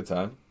 that was a good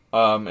time.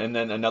 And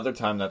then another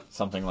time that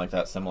something like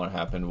that similar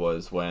happened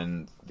was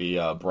when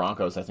the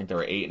Broncos, I think they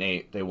were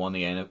 8-8, they won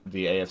the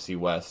AFC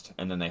West,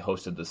 and then they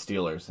hosted the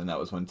Steelers, and that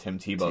was when Tim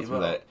Tebow threw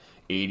that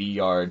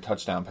 80-yard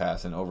touchdown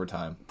pass in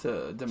overtime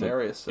to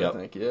Demaryius, I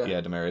think.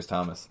 Yeah, Demaryius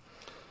Thomas.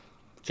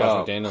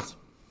 Josh McDaniels.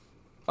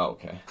 Oh,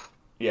 okay.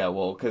 Yeah,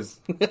 well, because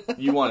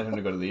you wanted him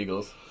to go to the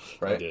Eagles,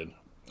 right? I did.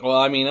 Well,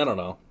 I mean, I don't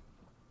know.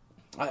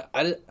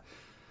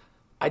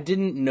 I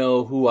didn't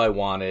know who I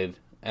wanted,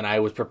 and I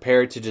was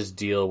prepared to just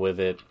deal with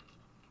it.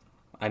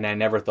 And I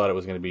never thought it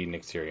was going to be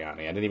Nick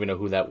Sirianni. I didn't even know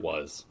who that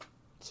was.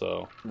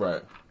 So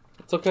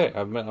it's okay.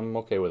 I'm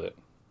okay with it.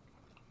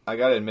 I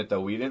got to admit,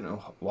 though, we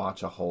didn't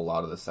watch a whole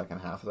lot of the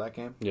second half of that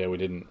game. Yeah, we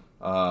didn't.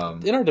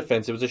 In our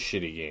defense, it was a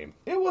shitty game.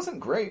 It wasn't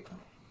great.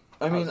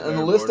 I mean, on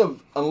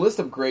the list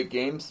of great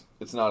games,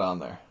 it's not on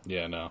there.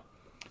 Yeah, no.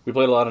 We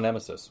played a lot of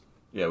Nemesis.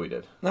 Yeah, we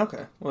did.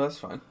 Okay, well that's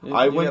fine.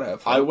 I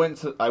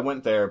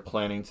went there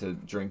planning to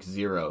drink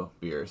 0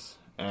 beers,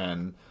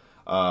 and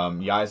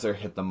Yizer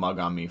hit the mug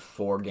on me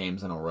 4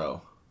 games in a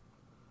row.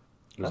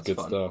 That's good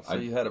stuff. So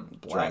you had a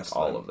blast. Drank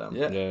all of them.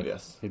 Yeah.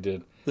 Yes, he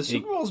did. The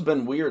Super Bowl's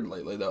been weird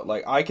lately, though.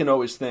 Like I can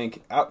always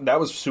think that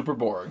was super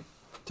boring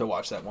to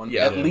watch that one.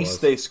 Yeah, at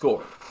least they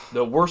scored.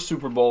 The worst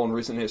Super Bowl in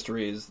recent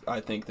history is, I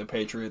think, the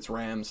Patriots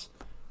Rams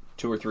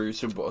 2 or 3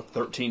 Super Bowl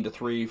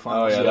 13-3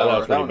 final. Oh yeah,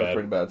 score. that was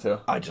pretty bad too.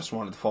 I just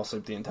wanted to fall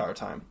asleep the entire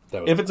time.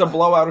 If it's a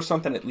blowout or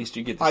something, at least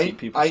you get to see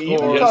people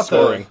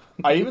score.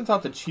 I even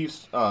thought the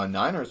Chiefs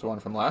Niners one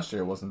from last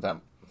year wasn't that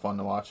fun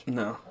to watch.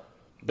 No,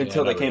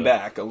 until they came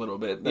back a little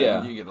bit.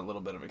 Then you get a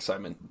little bit of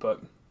excitement, but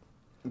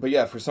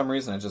yeah, for some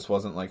reason I just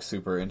wasn't like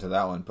super into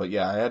that one. But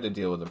yeah, I had to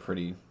deal with a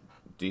pretty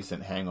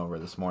decent hangover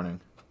this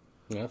morning.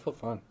 Yeah, I felt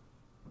fine.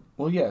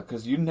 Well, yeah,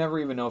 because you never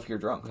even know if you're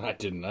drunk. I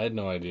didn't. I had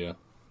no idea.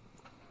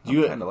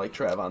 You kind of like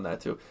Trav on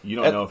that too. You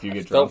don't know if you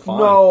get drunk. Fine.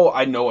 No,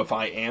 I know if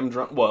I am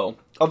drunk. Well,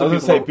 other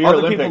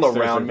people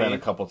around me a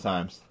couple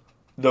times.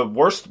 The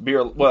worst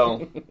beer.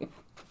 Well,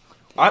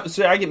 I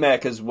get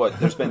mad because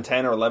there's been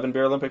 10 or 11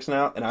 beer Olympics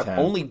now, and I've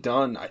only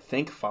done I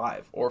think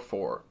 5 or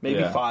 4,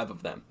 maybe 5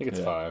 of them. I think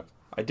it's 5.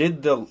 I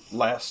did the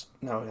last.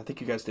 No, I think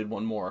you guys did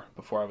one more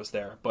before I was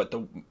there. But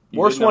the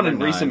worst one in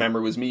recent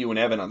memory was me, you, and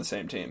Evan on the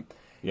same team.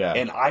 Yeah,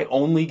 and I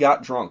only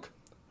got drunk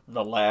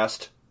the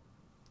last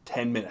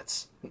 10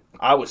 minutes.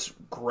 I was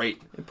great,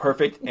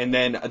 perfect, and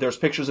then there's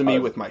pictures of me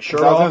with my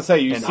shirt off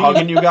and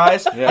hugging you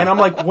guys, and I'm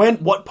like,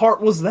 what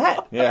part was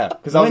that? Yeah,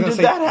 because I was going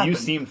to say, you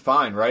seemed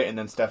fine, right? And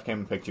then Steph came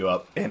and picked you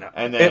up. And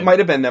then it might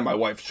have been that my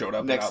wife showed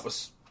up, and I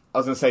was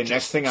going to say,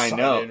 next thing I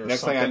know,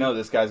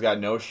 this guy's got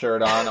no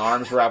shirt on,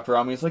 arms wrapped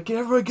around me. He's like,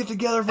 everybody get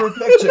together for a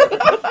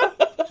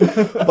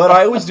picture. But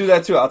I always do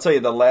that, too. I'll tell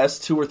you, the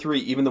last 2 or 3,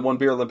 even the one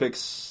beer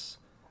Olympics,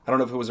 I don't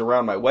know if it was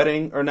around my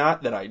wedding or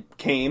not that I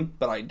came,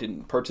 but I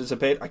didn't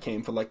participate. I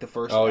came for like the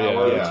first hour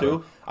or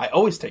 2. I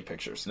always take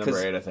pictures. Number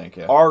 8, I think,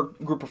 yeah. Our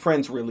group of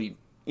friends really,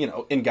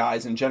 and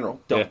guys in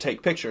general, don't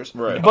take pictures.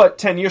 Right. But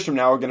 10 years from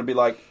now, we're going to be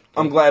like,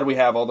 I'm glad we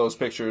have all those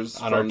pictures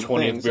On our from 20th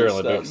things Beer and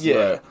stuff. Olympics.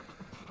 Yeah, Right.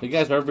 You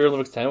guys remember Beer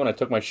Olympics 10 when I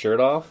took my shirt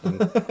off? And,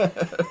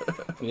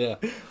 yeah.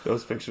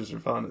 those pictures are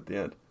fun at the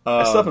end.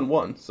 I still haven't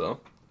won,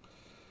 so.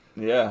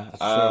 Yeah.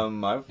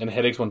 I've And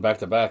headaches went back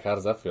to back. How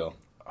does that feel?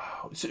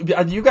 So,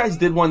 you guys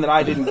did one that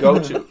I didn't go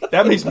to.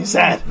 That makes me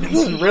sad.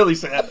 It's really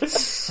sad.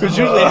 Because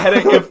usually a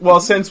headache,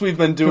 since we've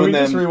been Can doing we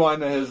them. just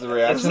rewind to his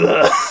reaction?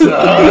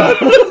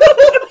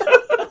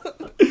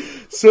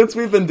 Since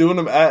we've been doing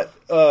them at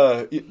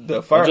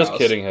the firehouse. I'm just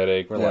kidding,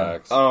 headache.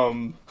 Relax.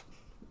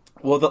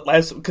 Well,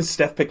 because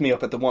Steph picked me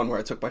up at the one where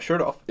I took my shirt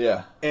off.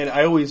 Yeah. And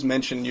I always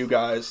mention you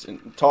guys in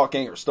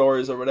talking or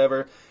stories or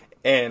whatever,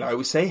 and I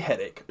always say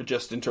headache,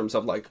 just in terms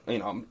of like,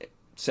 I'm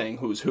saying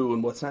who's who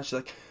and what's not. She's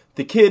like,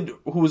 the kid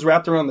who was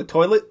wrapped around the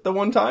toilet the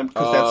one time,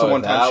 because that's the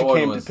one time she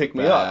came to pick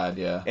me up.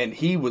 Yeah. And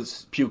he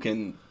was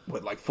puking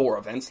with like 4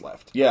 events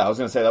left. Yeah, I was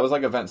gonna say that was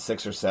like event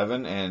 6 or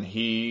 7, and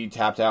he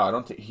tapped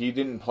out. He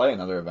didn't play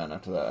another event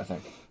after that, I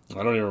think.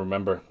 I don't even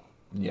remember.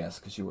 Yes,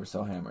 because you were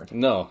so hammered.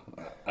 No,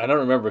 I don't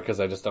remember because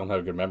I just don't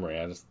have a good memory.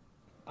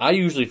 I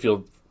usually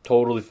feel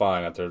totally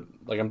fine after.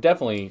 Like I'm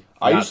definitely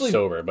not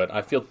sober, but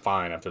I feel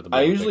fine after the.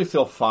 I usually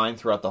feel fine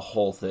throughout the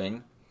whole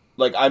thing.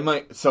 Like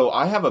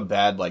I have a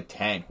bad like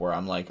tank where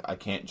I'm like I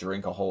can't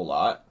drink a whole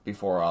lot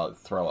before I'll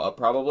throw up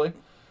probably,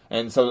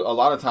 and so a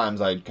lot of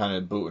times I kind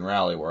of boot and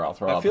rally where I'll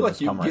throw up. I feel and like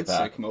just you come get right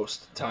back. sick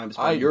most times,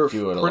 but you're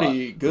do it a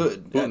pretty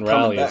good. Boot at and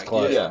coming rally is back.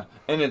 clutch. Yeah,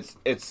 and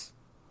it's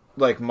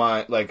like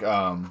like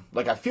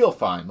I feel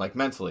fine like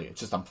mentally. It's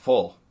just I'm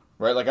full,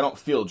 right? Like I don't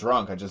feel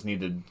drunk. I just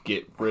need to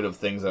get rid of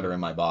things that are in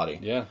my body.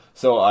 Yeah.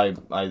 So I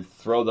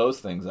throw those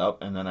things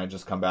up and then I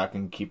just come back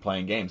and keep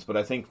playing games. But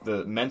I think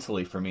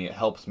mentally for me it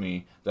helps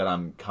me that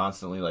I'm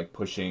constantly like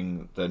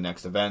pushing the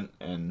next event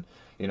and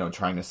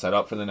trying to set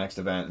up for the next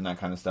event and that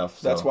kind of stuff.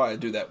 So. That's why I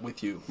do that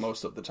with you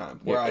most of the time.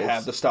 Where I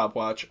have the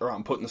stopwatch, or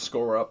I'm putting the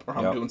score up, or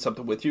I'm doing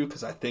something with you,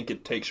 because I think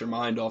it takes your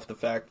mind off the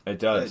fact it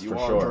does, that you for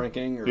are sure.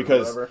 drinking or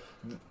because whatever.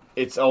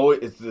 It's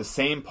the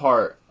same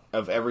part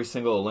of every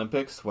single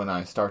Olympics when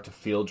I start to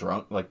feel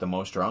drunk, like the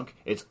most drunk.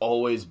 It's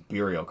always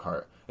burial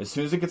cart. As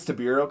soon as it gets to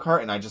burial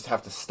cart and I just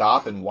have to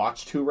stop and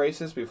watch 2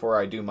 races before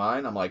I do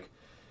mine, I'm like,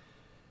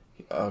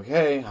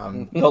 okay,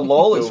 the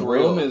lull is the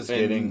real. room is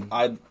getting.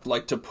 I'd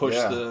like to push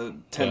the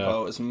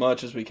tempo as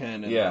much as we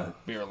can in the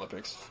Beer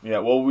Olympics. Yeah,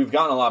 well, we've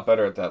gotten a lot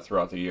better at that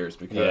throughout the years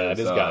because it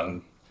has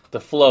gotten the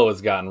flow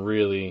has gotten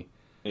really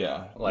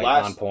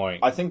on point.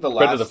 I think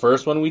compared to the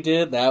first one we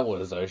did, that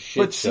was a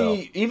shit But show.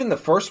 see, even the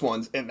first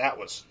ones, and that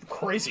was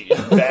crazy.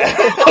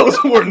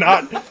 Those were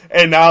not.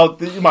 And now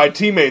my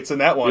teammates in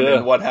that one,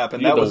 and what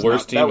happened? You had That the was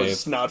worst not, that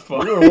teammates. was not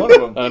fun. You were one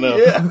of them. I know.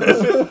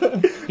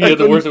 Yeah. You had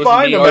the worst. It was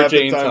find me, them half RJ,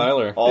 the and time.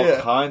 Tyler. All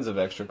kinds of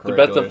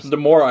extracurriculars. The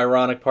more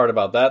ironic part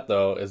about that,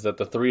 though, is that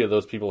the 3 of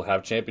those people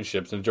have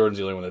championships, and Jordan's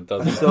the only one that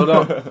doesn't. Still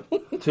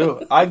don't.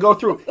 Too. I go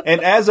through,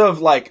 and as of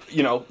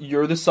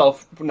you're the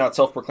not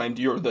self-proclaimed,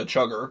 you're the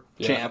chugger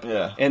champ,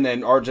 and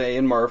then RJ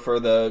and Murph are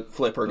the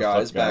flipper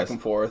guys back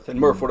and forth, and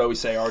Murph would always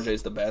say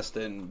RJ's the best,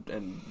 and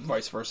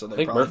vice versa. I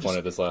think Murph won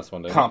it this last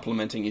one, didn't he?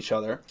 complimenting each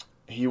other.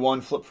 He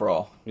won Flip for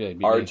All. Yeah, he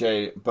beat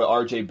RJ, but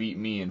RJ beat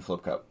me in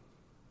Flip Cup.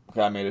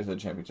 Okay, I made it to the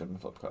championship in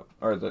Flip Cup.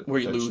 Or Where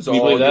you lose We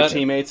all played your that?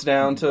 teammates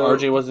down to...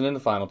 RJ wasn't in the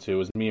final 2. It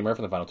was me and Murph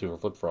in the final 2 for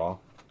Flip for All.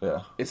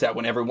 Yeah. Is that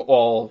when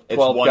all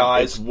 12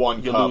 guys, it's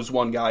one you cup. lose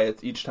one guy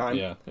at each time?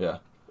 Yeah. Yeah.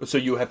 So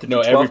you have to do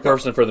No, 12 every cups?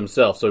 person for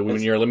themselves. So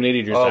when you're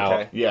eliminated, you're just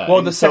Okay. out. Yeah, Well,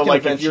 and the so, second like,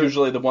 if event's you're-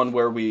 usually the one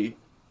where you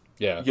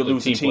the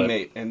lose a team teammate,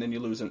 flip. and then you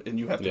lose, and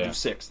you have to do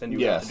 6. Then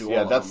you have to do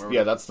all that's of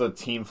them. that's the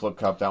team Flip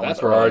Cup.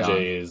 That's where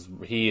RJ is.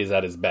 He is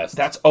at his best.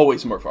 That's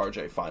always Murph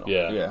RJ final.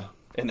 yeah. Yeah.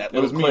 And that It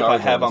was little me clip I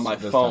RJ have on this- my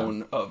this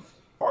phone of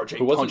RJ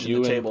Who was it, punching you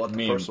the and- table at the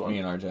Me first and, one. me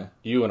and RJ.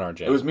 You and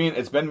RJ. It was me.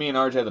 It's been me and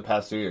RJ the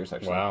past 2 years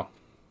actually. Wow.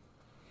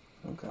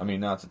 Okay. I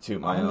mean, not to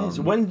toot my own.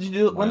 When did you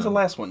do? When's the own.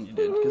 last one you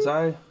did? Because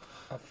I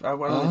don't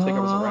really think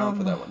I was around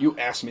for that one. You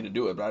asked me to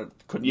do it, but I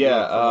couldn't. do it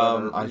Yeah, for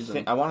whatever I reason.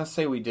 think I want to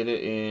say we did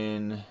it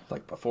in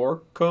like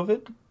before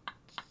COVID.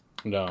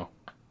 No.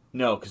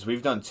 no, because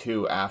we've done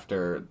 2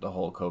 after the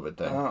whole COVID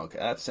thing. Oh, okay,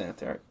 that's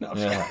sanitary. No, I'm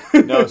just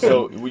Yeah, no.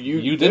 So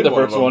You did the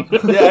first one.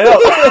 kidding. Yeah,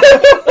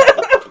 I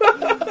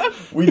know.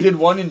 We did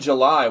one in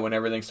July when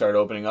everything started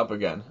opening up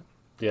again,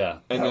 Yeah.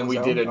 and That then was we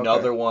out? did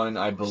another Okay. one.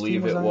 I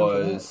believe was it on for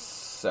that? was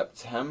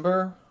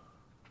September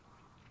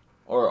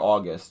or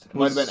August. It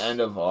might have been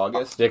end of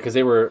August. Yeah, because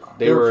they were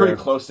pretty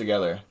close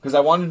together. Because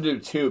I wanted to do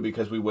 2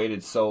 because we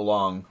waited so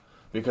long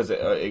because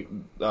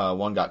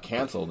one got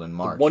canceled in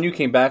March. One you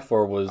came back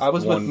for was I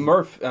was one, with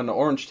Murph on the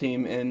orange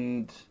team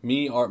and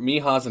me,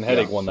 Haas, and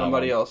Headache won that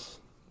somebody one. else.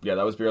 Yeah,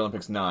 that was Beer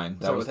Olympics 9.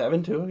 That was with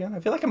Evan too again. I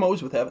feel like I'm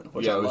always with Evan.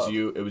 Which Yeah, I it was love.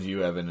 you. It was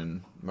you, Evan,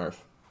 and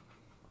Murph.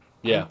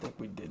 Yeah, I think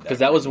we did that because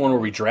that was the one where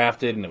we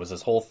drafted, and it was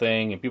this whole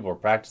thing, and people were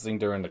practicing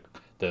during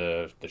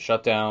the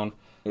shutdown.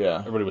 Yeah,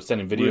 Everybody was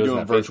sending videos. we were in doing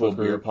that virtual Facebook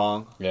beer group.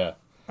 pong. Yeah,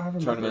 I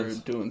remember tournaments.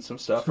 doing some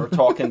stuff or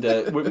talking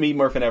to with me,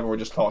 Murph, and Evan were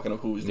just talking of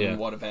who's doing Yeah.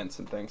 what events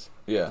and things.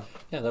 Yeah,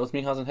 yeah, that was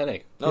me, Haas, and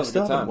Headache. no, it was a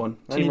still good haven't time. won.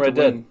 I Team need Red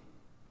to Dead. win.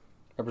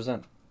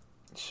 Represent.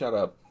 Shut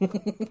up.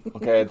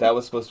 Okay, that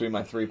was supposed to be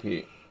my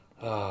 3-peat.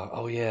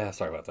 Oh yeah,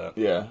 sorry about that.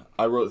 Yeah,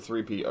 I wrote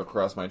 3P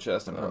across my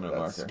chest in permanent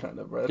marker. Kind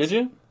of Did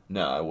you?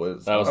 No, I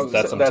was.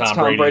 That's some Tom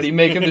Tom Brady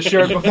making the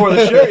shirt before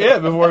the shirt. Yeah,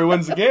 before he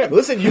wins the game.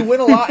 Listen, you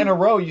win a lot in a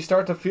row, you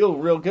start to feel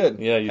real good.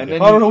 Yeah, you and do.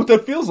 then I don't know what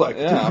that feels like.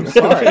 Yeah, I'm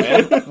sorry,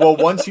 man. Well,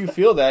 once you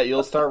feel that,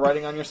 you'll start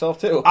writing on yourself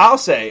too. I'll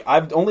say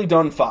I've only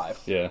done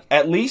 5. Yeah.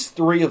 At least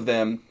 3 of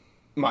them,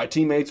 my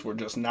teammates were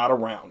just not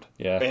around.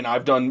 Yeah. And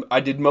I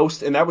did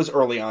most, and that was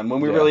early on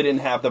when we Yeah. really didn't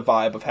have the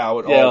vibe of how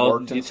it Yeah, all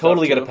worked. you And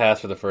totally stuff get a too. pass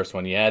for the first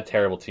one. You had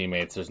terrible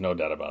teammates. There's no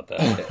doubt about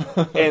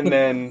that. And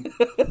then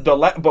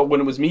but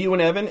when it was me, you,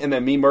 and Evan, and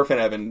then me, Murph,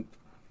 and Evan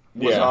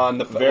was Yeah, on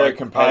the very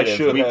competitive. I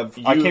should have.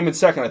 I came in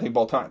second, I think,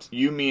 both times.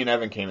 You, me, and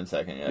Evan came in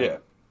second. Yeah. Yeah.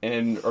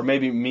 Or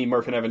maybe me,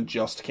 Murph, and Evan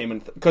just came in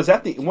because once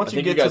I you think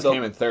get you guys to the,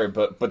 came in third,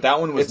 but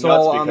that one was it's nuts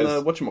all on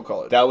because the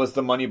whatchamacallit, that was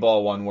the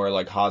Moneyball one where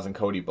like Haas and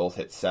Cody both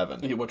hit 7.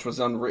 which was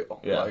unreal.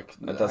 Yeah, Like,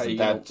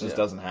 that just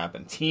doesn't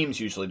happen. Teams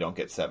usually don't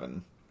get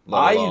 7.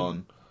 Let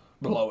alone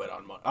blow it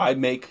on money.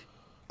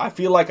 I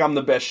feel like I'm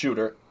the best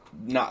shooter.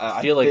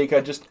 I feel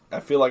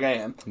like I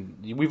am.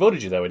 We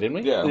voted you that way, didn't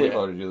we? yeah, we Yeah.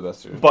 voted you the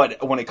best shooter.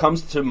 But when it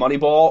comes to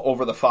Moneyball,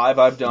 over the 5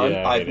 I've done,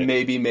 Yeah, I I've hate it.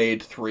 maybe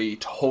made 3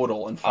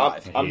 total in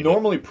 5. hate I'm it.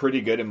 normally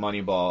pretty good in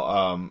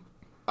Moneyball.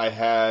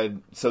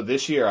 So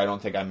this year I don't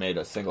think I made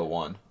a single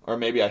one, or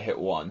maybe I hit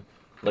 1,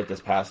 like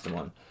this past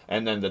one.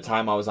 And then the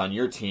time I was on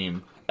your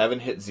team, Evan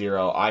hit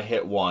 0, I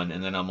hit 1,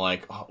 and then I'm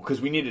like,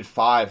 because we needed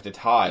 5 to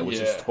tie, which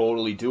is Yeah.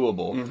 totally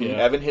doable. Yeah.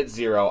 Evan hit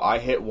 0, I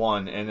hit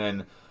 1, and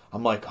then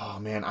I'm like, oh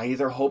man, I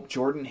either hope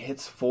Jordan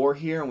hits 4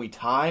 here and we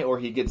tie, or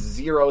he gets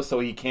 0 so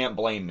he can't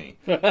blame me.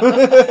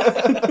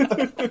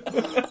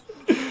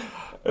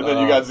 And then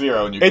you got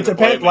 0, and you It couldn't depends.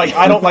 blame me. Like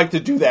I don't like to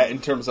do that in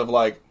terms of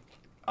like.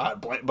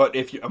 But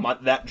if I'm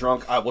not that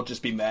drunk, I will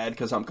just be mad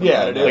because I'm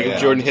competitive. Like if Yeah.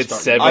 Jordan Just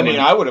hits start- 7, I mean,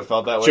 I would have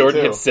felt that way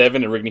Jordan too. hits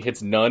 7 and Rigney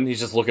hits none. He's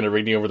just looking at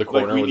Rigney over the Like,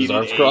 corner we with his needed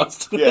arms 8.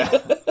 crossed.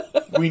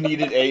 Yeah, we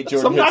needed 8.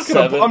 So Jordan hit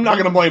 7. I'm not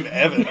gonna blame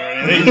Evan or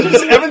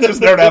anything. Evan's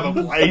just there to have a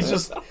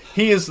blast.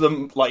 He is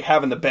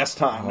having the best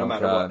time no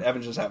matter God. what.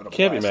 Evan's just having a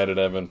Can't be blast. mad at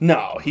Evan.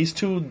 No, he's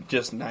too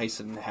just nice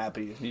and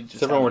happy. He's just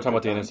Except when we're talking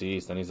having about a the good NFC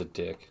East, then he's a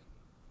dick.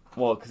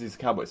 Well, because he's a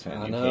Cowboys fan.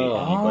 I You know.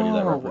 hate anybody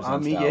that time.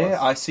 represents yeah, Dallas.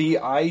 I see.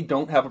 I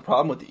don't have a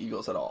problem with the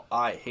Eagles at all.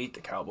 I hate the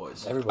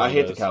Cowboys Everybody I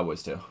hate the does.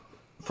 Cowboys too.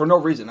 for no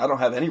reason. I don't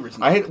have any reason.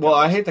 to I hate hate the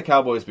Cowboys. hate the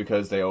Cowboys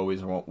because they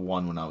always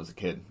won when I was a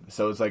kid.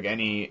 So it's like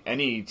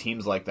any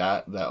teams like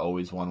that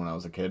always won when I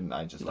was a kid, and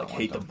I just like don't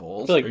hate the them.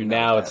 Bulls. I feel like Or you're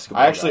now not a it's-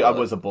 basketball I guy,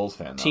 was a Bulls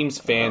fan. Though. Teams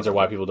fans are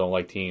why people don't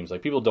like teams.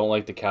 Like people don't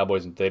like the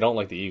Cowboys and they don't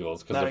like the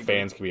Eagles because I their agree.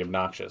 fans can be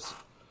obnoxious.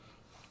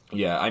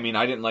 Yeah, I mean,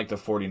 I didn't like the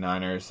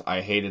 49ers. I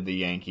hated the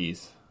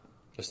Yankees.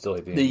 I still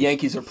hate the The Yankees.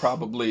 Yankees are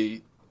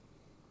probably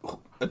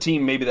a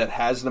team maybe that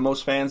has the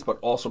most fans, but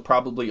also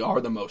probably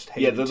are the most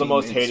hated. Yeah, they're the team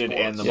most in hated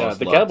sports. and the Yeah, most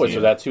the loved Cowboys team.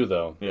 are that too,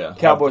 though. Yeah.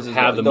 Cowboys is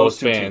Have the those most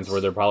two fans teams. where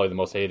they're probably the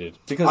most hated.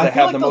 because I they feel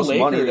have like the most the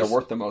money. Lakers- They're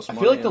worth the most I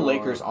money. feel like the and,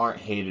 Lakers aren't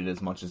hated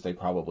as much as they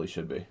probably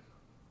should be. Does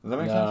that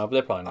make No, sense? but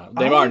they're probably not.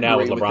 They I are now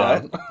with agree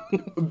LeBron.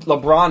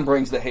 LeBron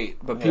brings the hate,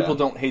 but people Yeah.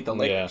 don't hate the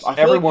Lakers. Yeah. I feel like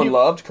Everyone people-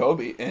 loved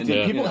Kobe, and Did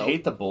Yeah. people you know,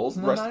 hate the Bulls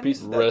in the rest in 90s? peace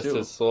to that Rest too.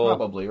 his soul.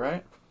 Probably,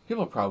 right?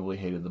 People probably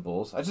hated the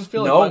Bulls. I just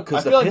feel No, like because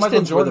I the feel like Michael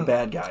Pistons were the Jordan.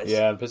 bad guys.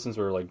 Yeah, the Pistons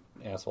were like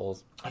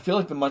assholes. I feel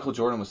like the Michael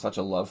Jordan was such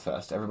a love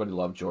fest. Everybody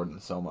loved Jordan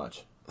so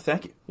much.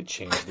 Thank you. He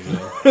changed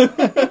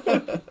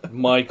the game.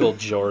 Michael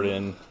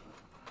Jordan.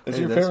 Is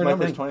Hey, your that's favorite my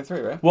number thing. 23,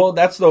 right? Well,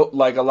 that's the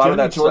like a lot Do you of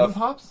have any that Jordan stuff.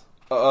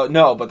 pops?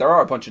 No, but there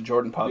are a bunch of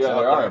Jordan pops. Yeah, out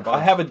there are a bunch.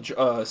 I have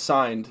a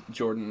signed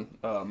Jordan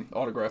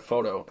autograph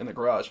photo in the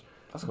garage.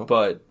 That's cool.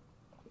 But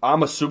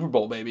I'm a Super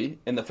Bowl baby,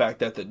 and the fact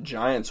that the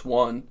Giants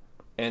won,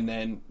 and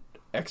then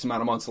X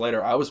amount of months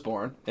later I was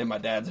born, and my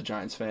dad's a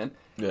Giants fan,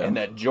 Yeah. and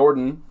that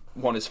Jordan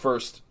won his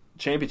first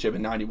championship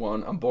in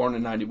 '91. I'm born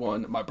in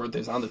 '91. My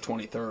birthday's on the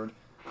 23rd.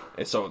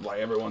 And so, like,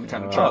 everyone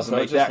kind of tries so to it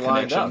make just that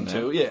lined connection, up,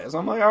 man. too. Yeah, so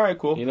I'm like, all right,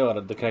 cool. You know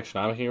what? The connection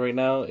I'm making right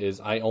now is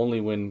I only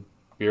win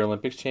Beer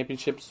Olympics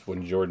championships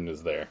when Jordan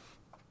is there.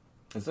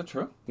 Is that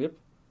true? Yep.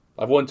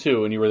 I've won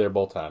 2, and you were there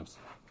both times.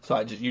 So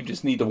you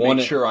just need to one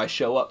make at- sure I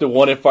show up. The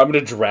one I'm going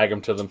to drag him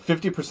to them.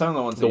 50% of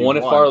the ones. The one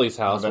at Farley's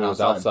house have where been it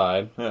was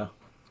outside.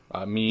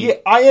 Yeah. Me. Yeah,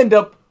 I end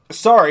up.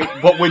 Sorry,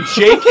 but with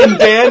Jake and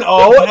Dan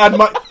O, and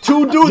my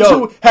two dudes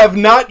Yo. who have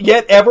not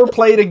yet ever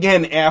played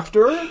again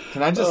after,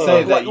 Can I just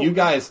say that you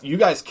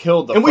guys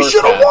killed the and we first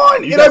should have half.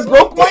 won, You and I guys-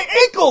 broke my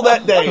ankle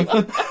that day.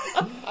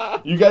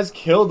 You guys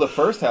killed the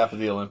first half of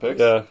the Olympics,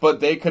 Yeah.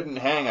 but they couldn't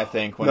hang. I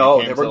think when No,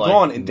 it came they were to, like,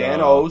 gone, and Dan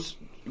No. O's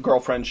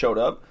girlfriend showed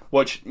up,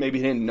 which maybe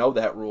he didn't know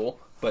that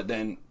rule, but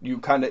then you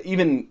kind of you I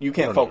can't don't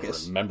even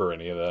focus. remember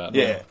any of that.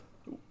 Yeah.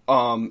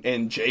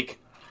 And Jake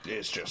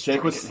is just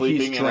Jake was drinking.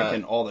 sleeping He's in a-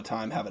 drinking all the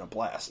time, having a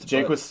blast.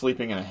 Jake But was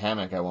sleeping in a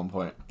hammock at one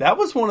point. that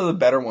was one of the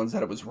better ones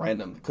that it was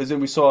random because then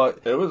we saw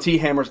It was- T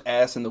Hammer's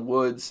ass in the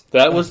woods.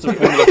 That was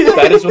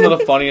that is one of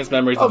the funniest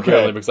memories of the Beer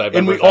Okay. Olympics I've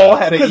And ever we all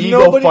had an 'Cause ego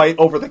nobody- fight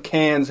over the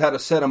cans, how to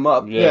set them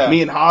up. Yeah.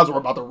 Me and Haas were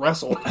about to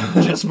wrestle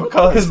just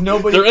Because because.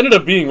 nobody There ended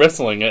up being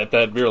wrestling at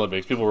that Beer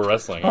Olympics. People were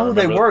wrestling. I Oh,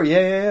 they remember. were,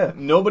 yeah.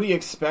 nobody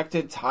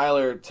expected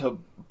Tyler to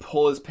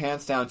pull his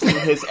pants down to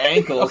his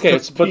ankles Okay,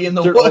 to but pee in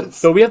the woods.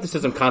 So we have to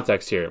set some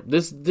context here.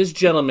 This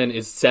gentleman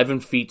is 7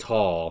 feet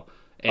tall.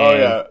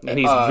 And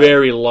he's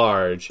very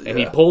large, and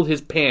he pulled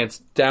his pants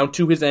down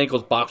to his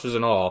ankles, boxers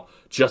and all,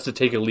 just to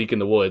take a leak in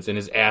the woods, and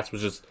his ass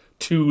was just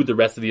to the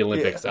rest of the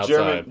Olympics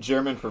outside.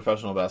 German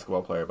professional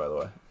basketball player, by the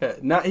way.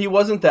 Yeah, he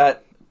wasn't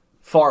that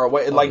far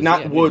away. Like,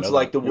 not woods,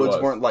 like the He woods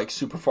was. weren't, like,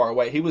 super far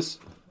away. He was,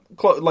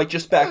 like,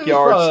 just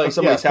backyards of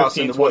somebody's house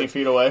in 15, the 20 woods.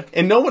 feet away.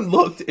 And no one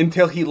looked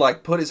until he,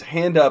 like, put his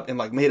hand up and,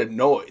 like, made a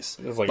noise.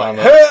 It was like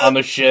 "Help!" on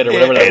the shit or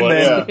whatever that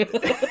And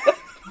was. then-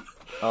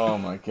 Oh,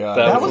 my God.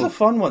 That was a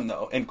fun one,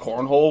 though. And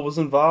Cornhole was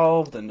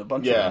involved and a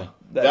bunch Yeah, of...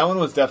 that one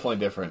was definitely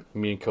different.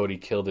 Me and Cody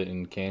killed it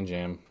in Can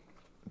Jam.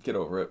 Get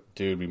over it.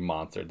 Dude, we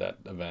monstered that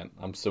event.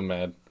 I'm so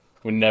mad.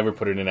 We never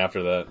put it in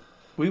after that.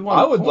 We won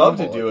I would love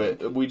to cornhole, do I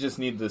think. it. We just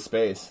need the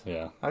space.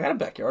 Yeah. I got a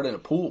backyard and a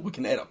pool. We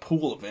can add a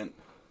pool event.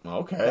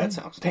 Okay. That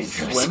sounds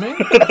dangerous. Swimming?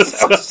 That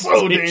sounds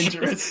so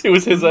dangerous. It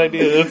was his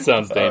idea. That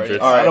sounds dangerous.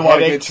 All right, I don't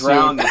wanna headache get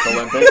drowned this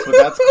Olympics, but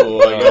that's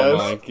cool, I Oh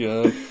my guess.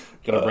 god.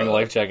 Gonna bring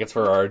life jackets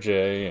for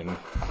RJ and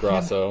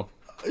Grosso.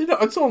 You know,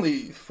 it's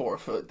only 4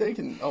 foot. They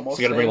can almost.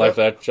 So you gotta stand bring up. life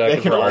They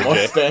jacket can for almost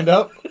RJ. stand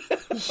up.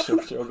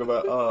 Joke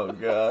about, oh,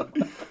 God.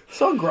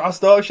 So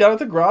Grosso, shout out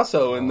to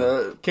Grosso in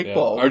the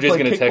kickball. Yeah. We RJ's played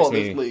gonna kickball text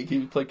this me. league.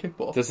 He played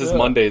kickball. This is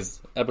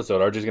Monday's episode.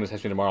 RJ's gonna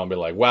text me tomorrow and be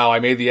like, "Wow, I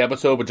made the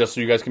episode, but just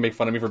so you guys can make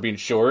fun of me for being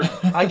short."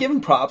 I give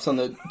him props on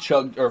the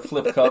chug or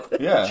flip cup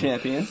Yeah.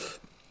 champion.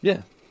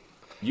 Yeah.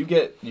 You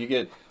get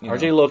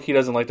RJ low-key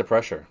doesn't like the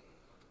pressure.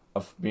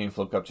 of being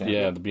Flip Cup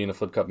champion. Yeah, being a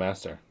flip cup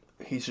master.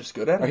 He's just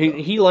good at Or it.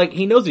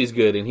 he knows he's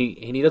good, and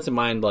he doesn't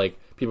mind like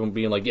people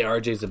being like, "Yeah,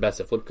 RJ's the best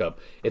at flip cup."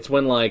 It's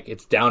when like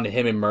it's down to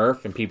him and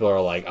Murph, and people are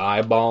like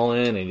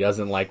eyeballing, and he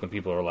doesn't like when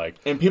people are like,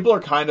 And people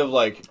are kind of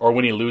like, or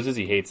when he loses,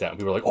 he hates that. And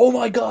people are like, "Oh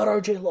my god,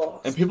 RJ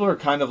lost." and people are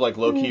kind of like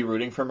low key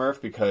rooting for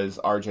Murph because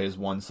RJ's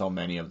won so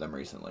many of them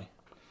recently.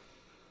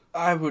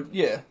 I would,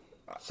 yeah.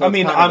 So I it's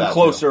mean, kind of I'm that,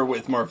 closer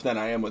with Murph than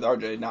I am with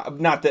RJ.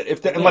 Not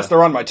that unless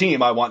they're on my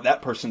team, I want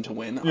that person to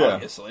win. Yeah.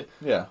 Obviously,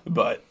 Yeah.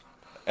 but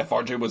if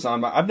RJ was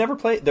on my, I've never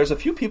played. There's a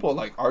few people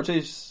like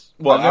RJ's.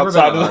 Well, I've never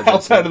outside been of on the, RJ's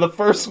outside team. of the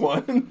first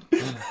one,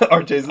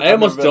 RJ's. I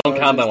almost I've never don't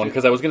been count that RJ's one team.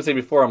 because I was gonna say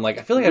before, I'm like,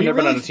 I feel like I've We never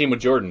been really on a team with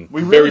Jordan.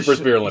 we Very really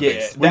first Beer Yeah,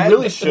 Olympics. We that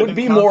really would shouldn't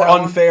be count more that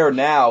one. unfair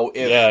now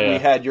if Yeah. we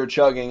had your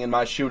chugging and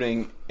my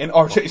shooting and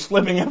RJ's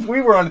flipping. If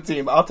we were on a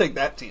team, I'll take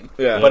that team.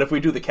 Yeah. But if we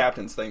do the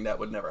captain's thing, that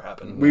would never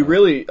happen. We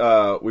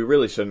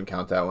really shouldn't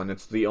count that one.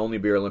 It's the only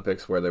Beer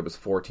Olympics where there was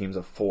 4 teams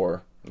of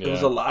 4. There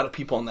was a lot of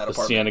people in that The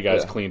apartment. Sienna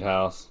guys Yeah. cleaned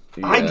house.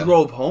 I Yeah.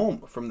 drove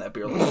home from that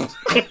beer Olympics.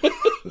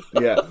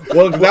 Yeah.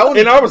 Well, that one.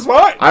 and I was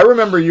fine. I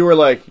remember you were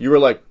like,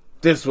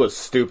 this was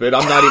stupid.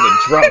 I'm not even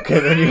drunk,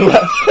 and then you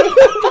left.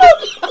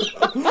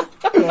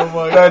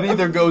 That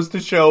either goes to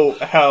show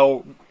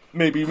how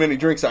maybe many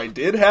drinks I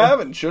did have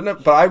and shouldn't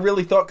have. But I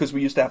really thought, because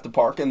we used to have to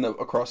park in the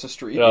across the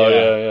street Oh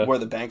yeah. where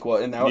the bank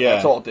was, and now Yeah.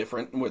 that's all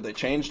different, where they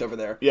changed over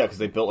there. Yeah, because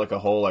they built like a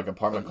whole like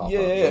apartment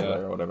complex Yeah. over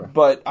there or whatever.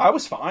 But I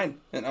was fine,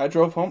 and I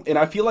drove home. And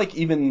I feel like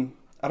even,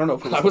 I don't know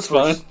if it was, I was the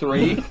first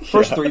fine.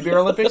 first 3 Beer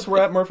Olympics were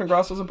at Murph and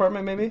Grosso's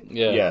apartment, maybe?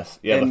 Yeah. Yes.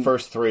 Yeah, the And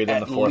first 3, then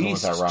the At fourth one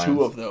least was at Ryan's.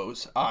 2 of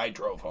those, I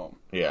drove home.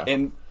 Yeah.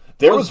 And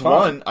There it was fine.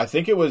 one, I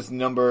think it was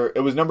number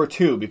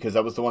 2, because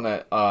that was the one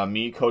that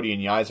me, Cody,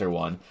 and Yizer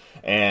won.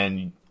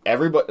 And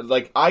everybody,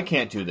 like, I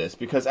can't do this,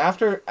 because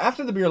after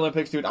the Beer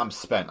Olympics, dude, I'm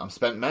spent. I'm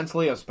spent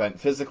mentally, I'm spent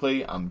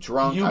physically, I'm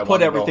drunk. You I put wanna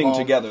go everything home.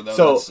 together, though.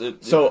 So, That's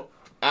it, so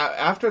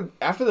after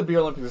the Beer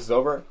Olympics is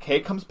over, Kay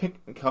comes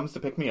to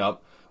pick me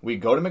up. We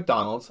go to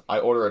McDonald's. I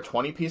order a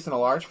 20-piece and a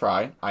large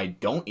fry. I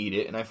don't eat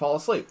it, and I fall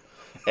asleep.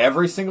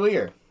 Every single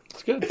year.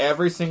 It's good.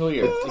 Every single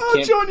year. I'll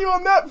can't- join you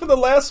on that for the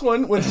last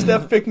one. When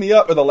Steph picked me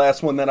up, or the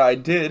last one that I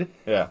did,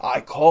 Yeah. I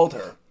called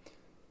her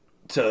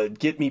to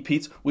get me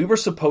pizza. We were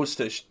supposed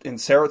to, in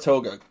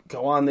Saratoga,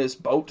 go on this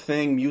boat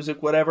thing,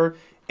 music, whatever,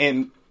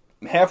 and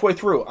halfway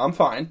through, I'm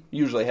fine.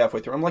 Usually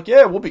halfway through, I'm like,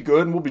 yeah, we'll be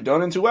good, and we'll be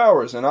done in 2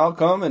 hours, and I'll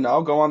come, and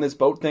I'll go on this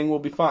boat thing, we'll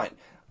be fine.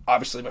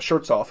 Obviously, my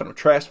shirt's off, and I'm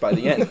trashed by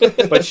the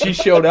end. But she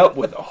showed up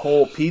with a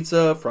whole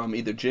pizza from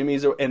either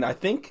Jimmy's, and I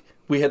think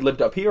we had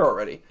lived up here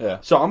already. Yeah.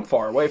 So I'm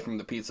far away from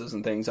the pizzas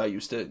and things I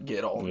used to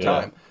get all the Yeah.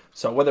 time.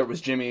 So whether it was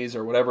Jimmy's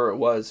or whatever it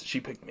was, she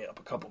picked me up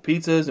a couple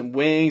pizzas and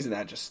wings, and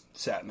I just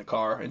sat in the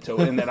car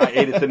until, and then I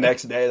ate it the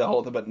next day, the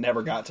whole thing, but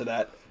never got to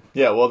that.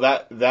 Yeah, well,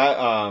 that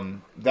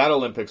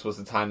Olympics was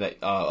the time that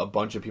a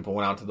bunch of people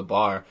went out to the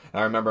bar,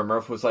 and I remember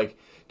Murph was like,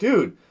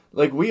 "Dude,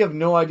 like we have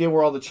no idea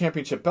where all the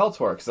championship belts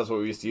were, because that's what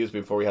we used to use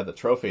before we had the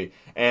trophy."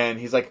 And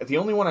he's like, "The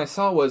only one I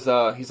saw was,"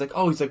 he's like,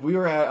 "we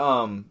were at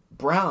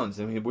Browns,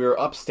 and we were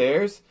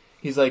upstairs."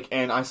 He's like,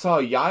 and I saw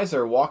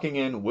Yizer walking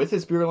in with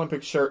his Beer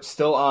Olympic shirt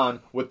still on,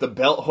 with the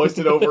belt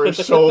hoisted over his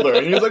shoulder,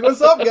 and he was like,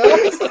 "What's up,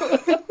 guys?"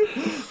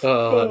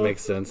 Oh, that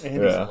makes sense. And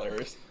it's Yeah.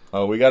 hilarious.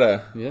 Oh, we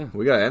gotta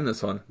end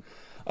this one.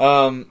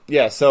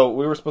 Yeah, so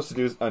we were supposed to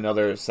do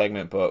another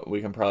segment, but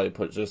we can probably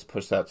push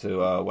that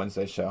to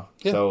Wednesday's show.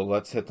 Yeah. So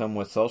let's hit them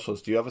with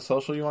socials. Do you have a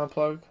social you want to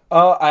plug?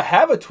 I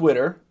have a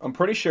Twitter. I'm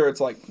pretty sure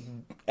it's like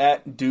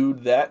at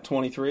Dude That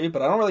 23,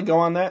 but I don't really go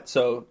on that.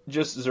 So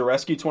just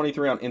Zareski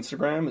 23 on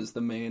Instagram is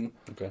the main.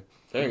 Okay.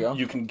 There you go.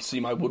 You can see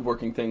my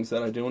woodworking things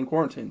that I do in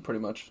quarantine. Pretty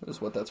much is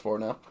what that's for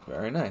now.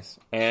 Very nice.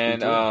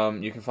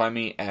 And you can find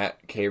me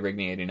at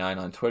krigney89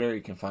 on Twitter.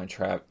 You can find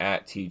Trav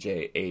at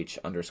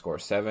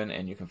TJH_7,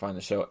 and you can find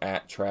the show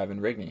at Trav and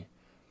Rigney.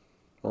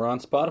 We're on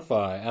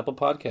Spotify, Apple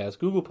Podcasts,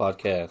 Google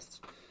Podcasts,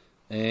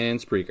 and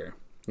Spreaker,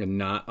 and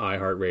not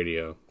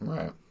iHeartRadio.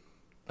 Right.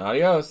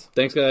 Adios.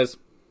 Thanks, guys.